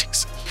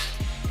Cosmetics.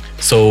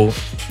 So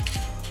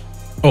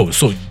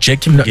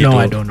Jackie Mugido. No,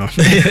 I don't know.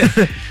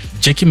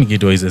 Jackie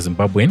Mugido is a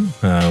Zimbabwean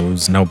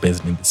who's now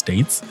based in the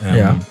States.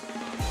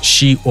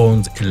 She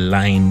owns a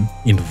line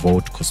in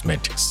Vote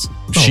Cosmetics.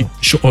 She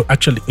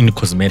actually in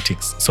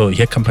cosmetics. So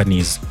her company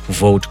is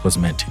Vote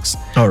Cosmetics.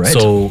 All right.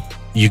 So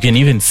you can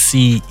even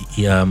see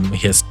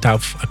her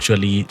staff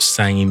actually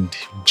signed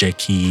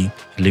Jackie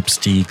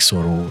lipsticks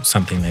or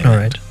something like All that.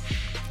 right.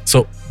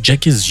 So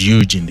Jackie is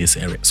huge in this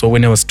area. So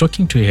when I was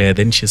talking to her,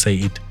 then she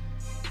said,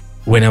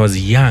 when I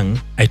was young,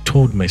 I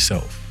told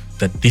myself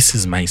that this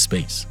is my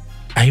space.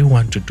 I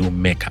want to do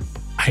makeup.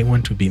 I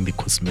want to be in the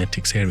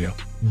cosmetics area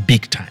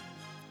big time.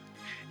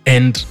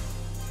 And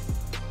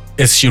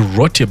as she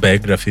wrote her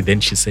biography, then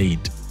she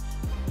said,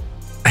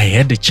 I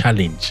had a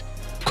challenge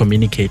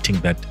communicating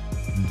that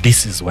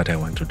this is what I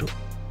want to do.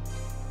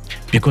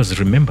 Because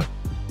remember,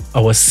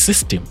 our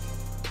system,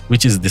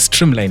 which is the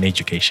streamline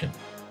education,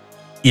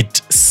 it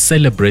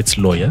celebrates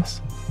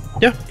lawyers.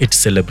 Yeah. It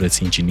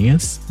celebrates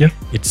engineers. Yeah.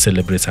 It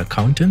celebrates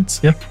accountants.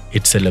 Yeah.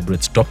 It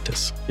celebrates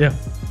doctors. Yeah.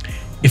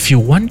 If you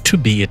want to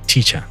be a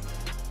teacher,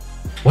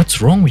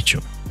 what's wrong with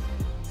you?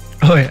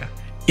 Oh, yeah.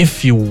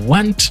 If you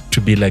want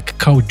to be like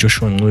Kao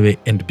Joshua Ngwe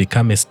and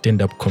become a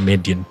stand-up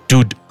comedian,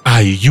 dude,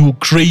 are you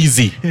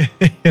crazy?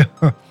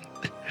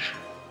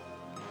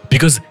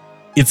 Because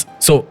it's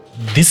so.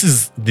 This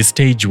is the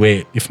stage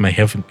where if my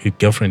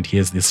girlfriend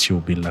hears this, she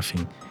will be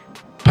laughing.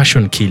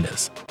 Passion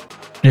killers.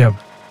 Yeah.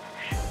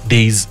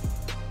 There's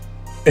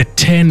a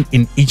 10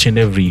 in each and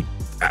every,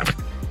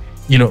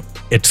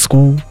 at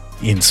school,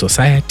 in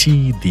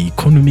society, the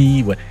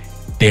economy.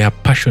 They are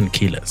passion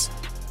killers.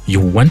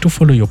 You want to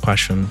follow your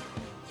passion.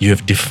 You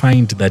have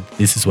defined that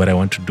this is what I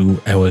want to do.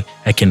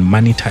 I can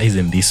monetize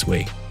in this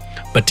way.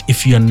 But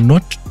if you are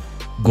not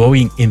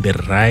going in the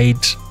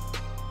right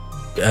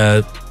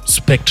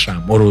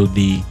spectrum or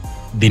the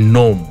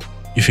norm,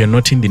 if you're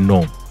not in the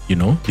norm,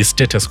 the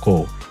status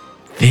quo,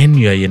 then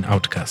you are an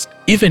outcast.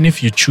 Even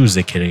if you choose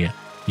a career,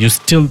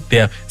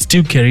 there are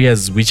still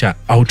careers which are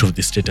out of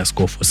the status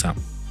quo for some.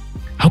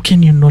 How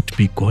can you not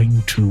be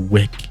going to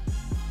work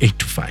 8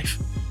 to 5?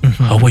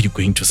 Mm-hmm. How are you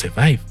going to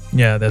survive?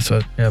 Yeah, that's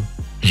what. Yeah.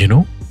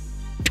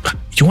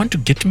 You want to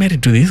get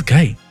married to this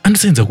guy?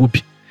 Anosenza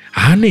kupi?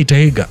 Anoita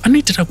ega.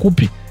 Anoitira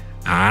kupi?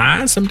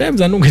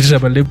 Sometimes anongoitira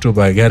pa laptop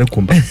agari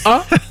kumba.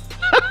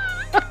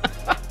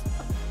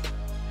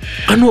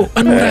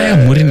 Anoraya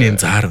mhuri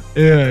nenzara.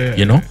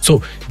 Yeah.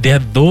 So there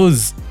are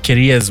those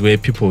careers where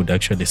people would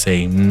actually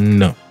say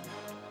no.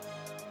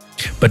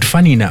 But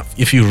funny enough,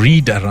 if you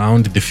read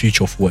around the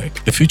future of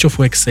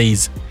work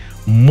says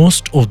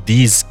most of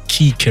these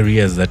key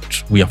careers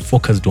that we are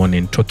focused on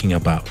and talking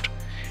about,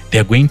 they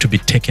are going to be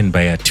taken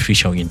by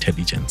artificial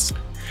intelligence.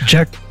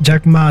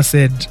 Jack Ma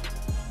said,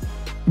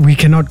 we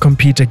cannot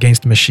compete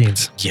against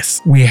machines.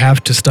 Yes. We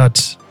have to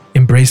start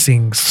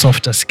embracing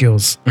softer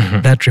skills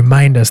that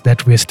remind us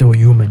that we're still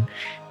human.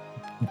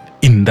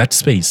 In that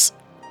space,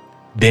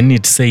 then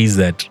it says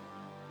that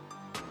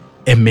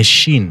a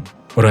machine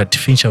or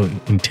artificial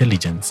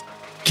intelligence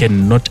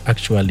cannot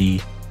actually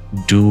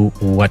do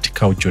what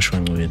Kao Joshua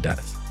Ngwe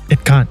does.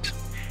 It can't.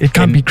 It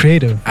can't be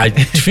creative.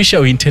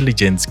 Artificial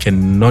intelligence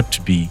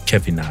cannot be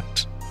Kevin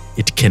Hart.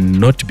 It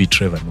cannot be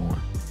Trevor Noah.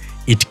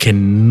 It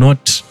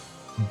cannot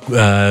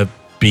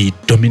be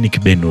Dominic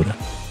Benura.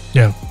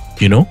 Yeah.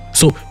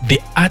 So the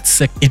art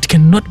sector, it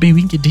cannot be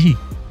Winky D.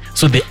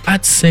 So the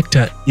art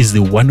sector is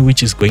the one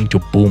which is going to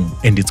boom,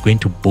 and it's going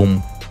to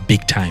boom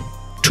big time.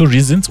 2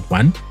 reasons.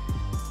 1,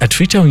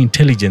 artificial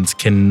intelligence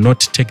cannot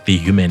take the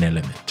human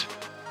element,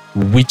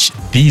 which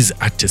these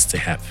artists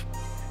have.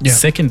 Yeah.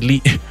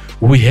 Secondly,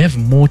 we have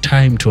more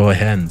time to our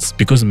hands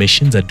because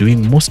machines are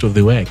doing most of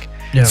the work.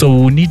 Yeah. So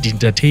we need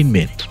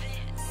entertainment.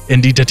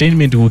 And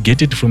entertainment, will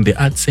get it from the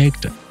art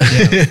sector.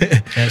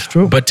 Yeah. That's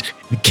true. But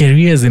the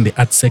careers in the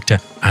art sector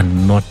are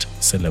not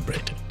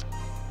celebrated.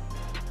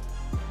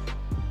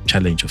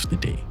 Challenge of the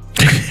day.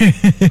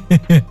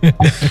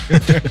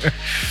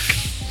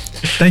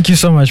 Thank you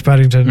so much,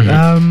 Paddington.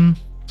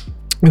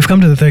 We've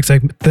come to the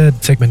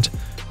third segment,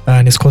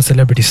 and it's called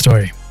Celebrity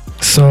Story.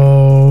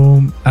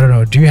 So, I don't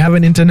know, do you have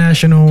an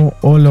international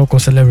or local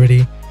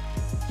celebrity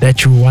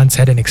that you once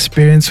had an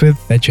experience with,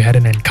 that you had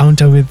an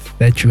encounter with,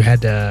 that you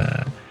had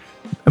a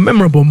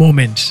memorable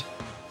moment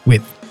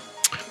with?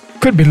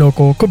 Could be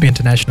local, could be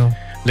international.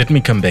 Let me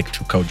come back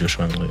to Kao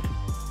Joshua Ngwe.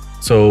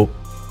 So,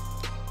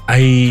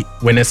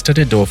 when I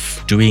started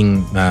off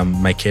doing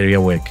my career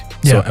work,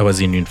 so I was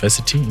in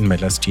university in my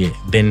last year.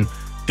 Then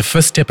the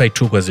first step I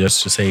took was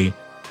just to say,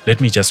 let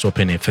me just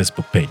open a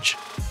Facebook page,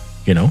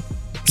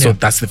 So Yeah.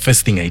 that's the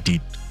first thing I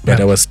did. But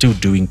Yeah. I was still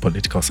doing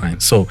political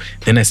science. So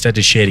then I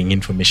started sharing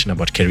information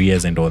about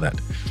careers and all that.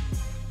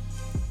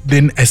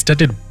 Then I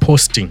started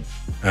posting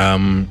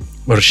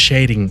or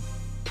sharing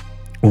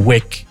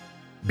work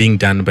being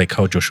done by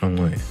Kao Joshua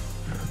Ngoe.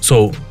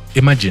 So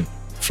imagine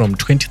from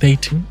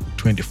 2013,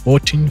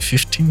 2014,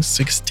 15,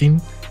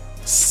 16,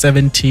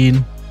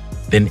 17,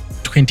 then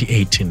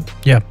 2018.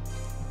 Yeah.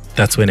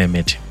 That's when I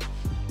met him.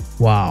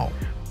 Wow.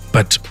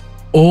 But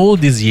all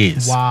these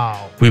years,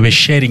 Wow. we were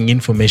sharing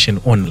information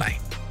online.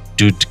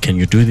 Dude, can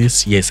you do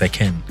this? Yes, I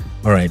can.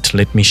 All right,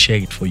 let me share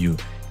it for you.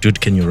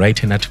 Dude, can you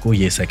write an article?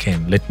 Yes, I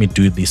can. Let me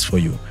do this for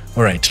you.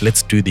 All right,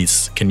 let's do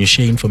this. Can you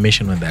share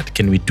information on that?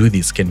 Can we do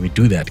this? Can we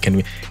do that? Can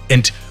we?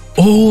 And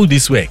all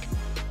this work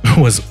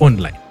was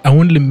online. I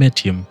only met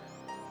him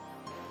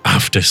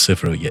after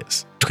several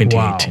years,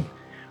 2018.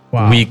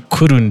 Wow. We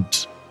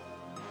couldn't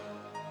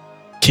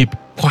keep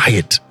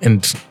quiet,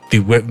 and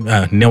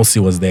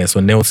Nelsie was there, so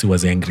Nelsie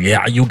was angry.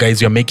 Yeah, you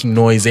guys, you're making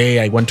noise. Hey,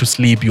 I want to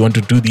sleep. You want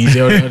to do this?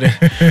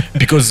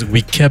 Because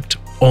we kept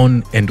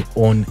on and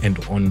on and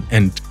on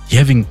and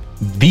having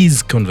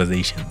these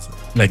conversations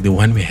like the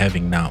one we're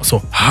having now. So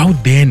how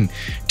then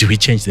do we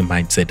change the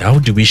mindset? How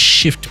do we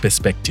shift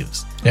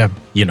perspectives? Yeah.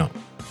 You know,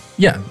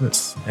 yeah.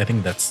 I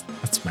think that's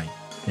my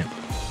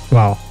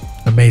Wow.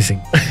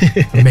 Amazing.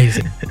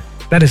 Amazing.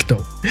 That is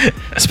dope.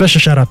 Special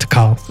shout out to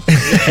Carl.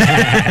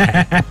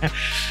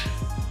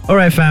 All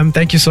right, fam.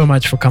 Thank you so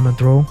much for coming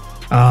through.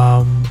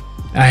 I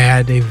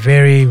had a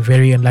very,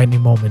 very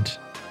enlightening moment.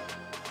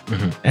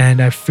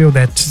 And I feel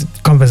that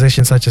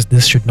conversations such as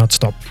this should not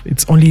stop.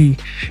 It's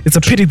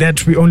a pity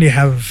that we only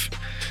have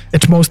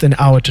at most an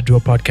hour to do a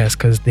podcast,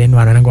 because then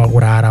we'll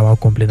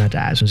complain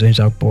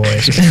that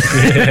boys.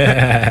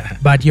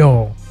 But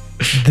yo,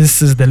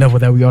 this is the level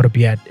that we ought to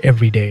be at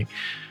every day.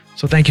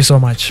 So thank you so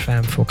much,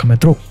 fam, for coming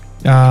through.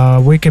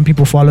 Where can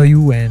people follow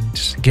you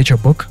and get your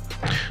book?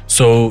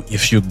 So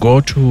if you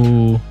go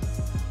to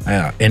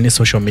any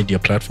social media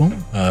platform,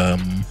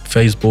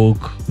 Facebook,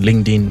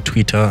 LinkedIn,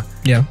 Twitter,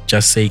 Yeah.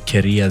 just say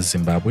Career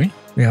Zimbabwe,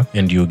 Yeah.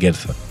 and you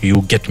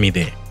get me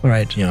there. All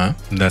right. Yeah,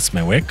 that's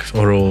my work.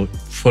 Or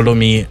follow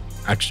me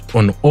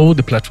on all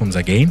the platforms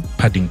again,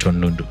 Paddington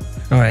Nundu.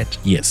 All right.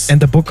 Yes. And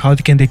the book, how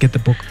can they get the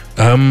book?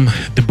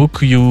 The book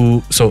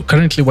so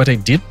currently what I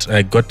did,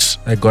 I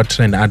got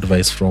an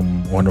advice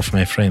from one of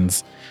my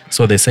friends.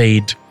 So they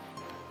said,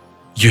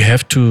 you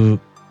have to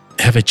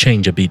have a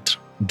change a bit.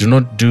 Do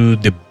not do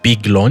the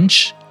big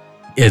launch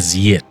as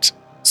yet.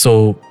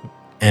 So,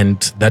 and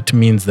that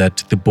means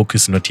that the book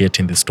is not yet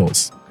in the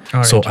stores.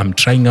 All So right. I'm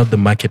trying out the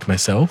market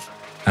myself.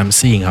 I'm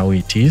seeing how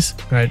it is.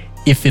 Right.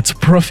 If it's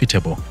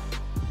profitable,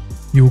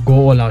 You go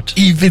all out.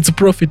 if it's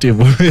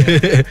profitable,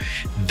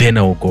 then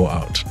I'll go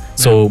out.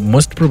 So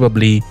most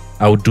probably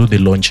I'll do the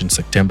launch in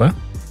September.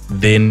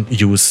 Then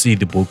you will see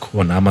the book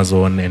on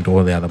Amazon and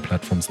all the other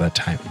platforms that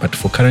time. But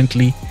for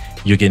currently,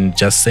 you can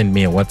just send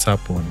me a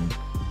WhatsApp on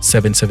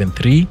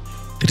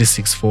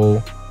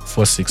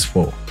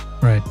 773-364-464.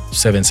 Right.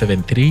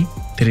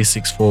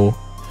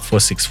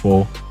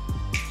 773-364-464.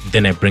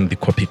 Then I bring the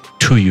copy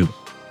to you.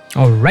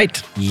 All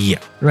right. Yeah.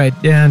 Right.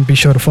 And be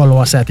sure to follow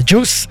us at The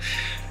Juice.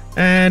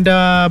 And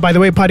by the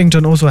way,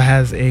 Paddington also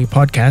has a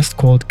podcast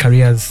called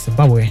Careers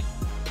Zimbabwe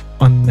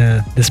on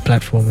this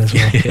platform as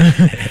well.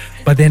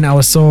 But then I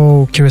was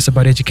so curious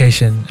about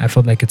education. I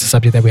felt like it's a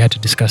subject that we had to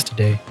discuss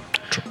today.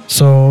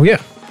 So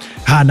yeah.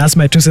 That's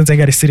my 2 cents. I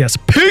got it serious.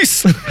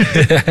 Peace.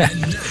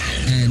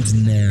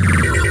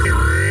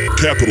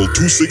 Capital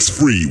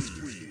 263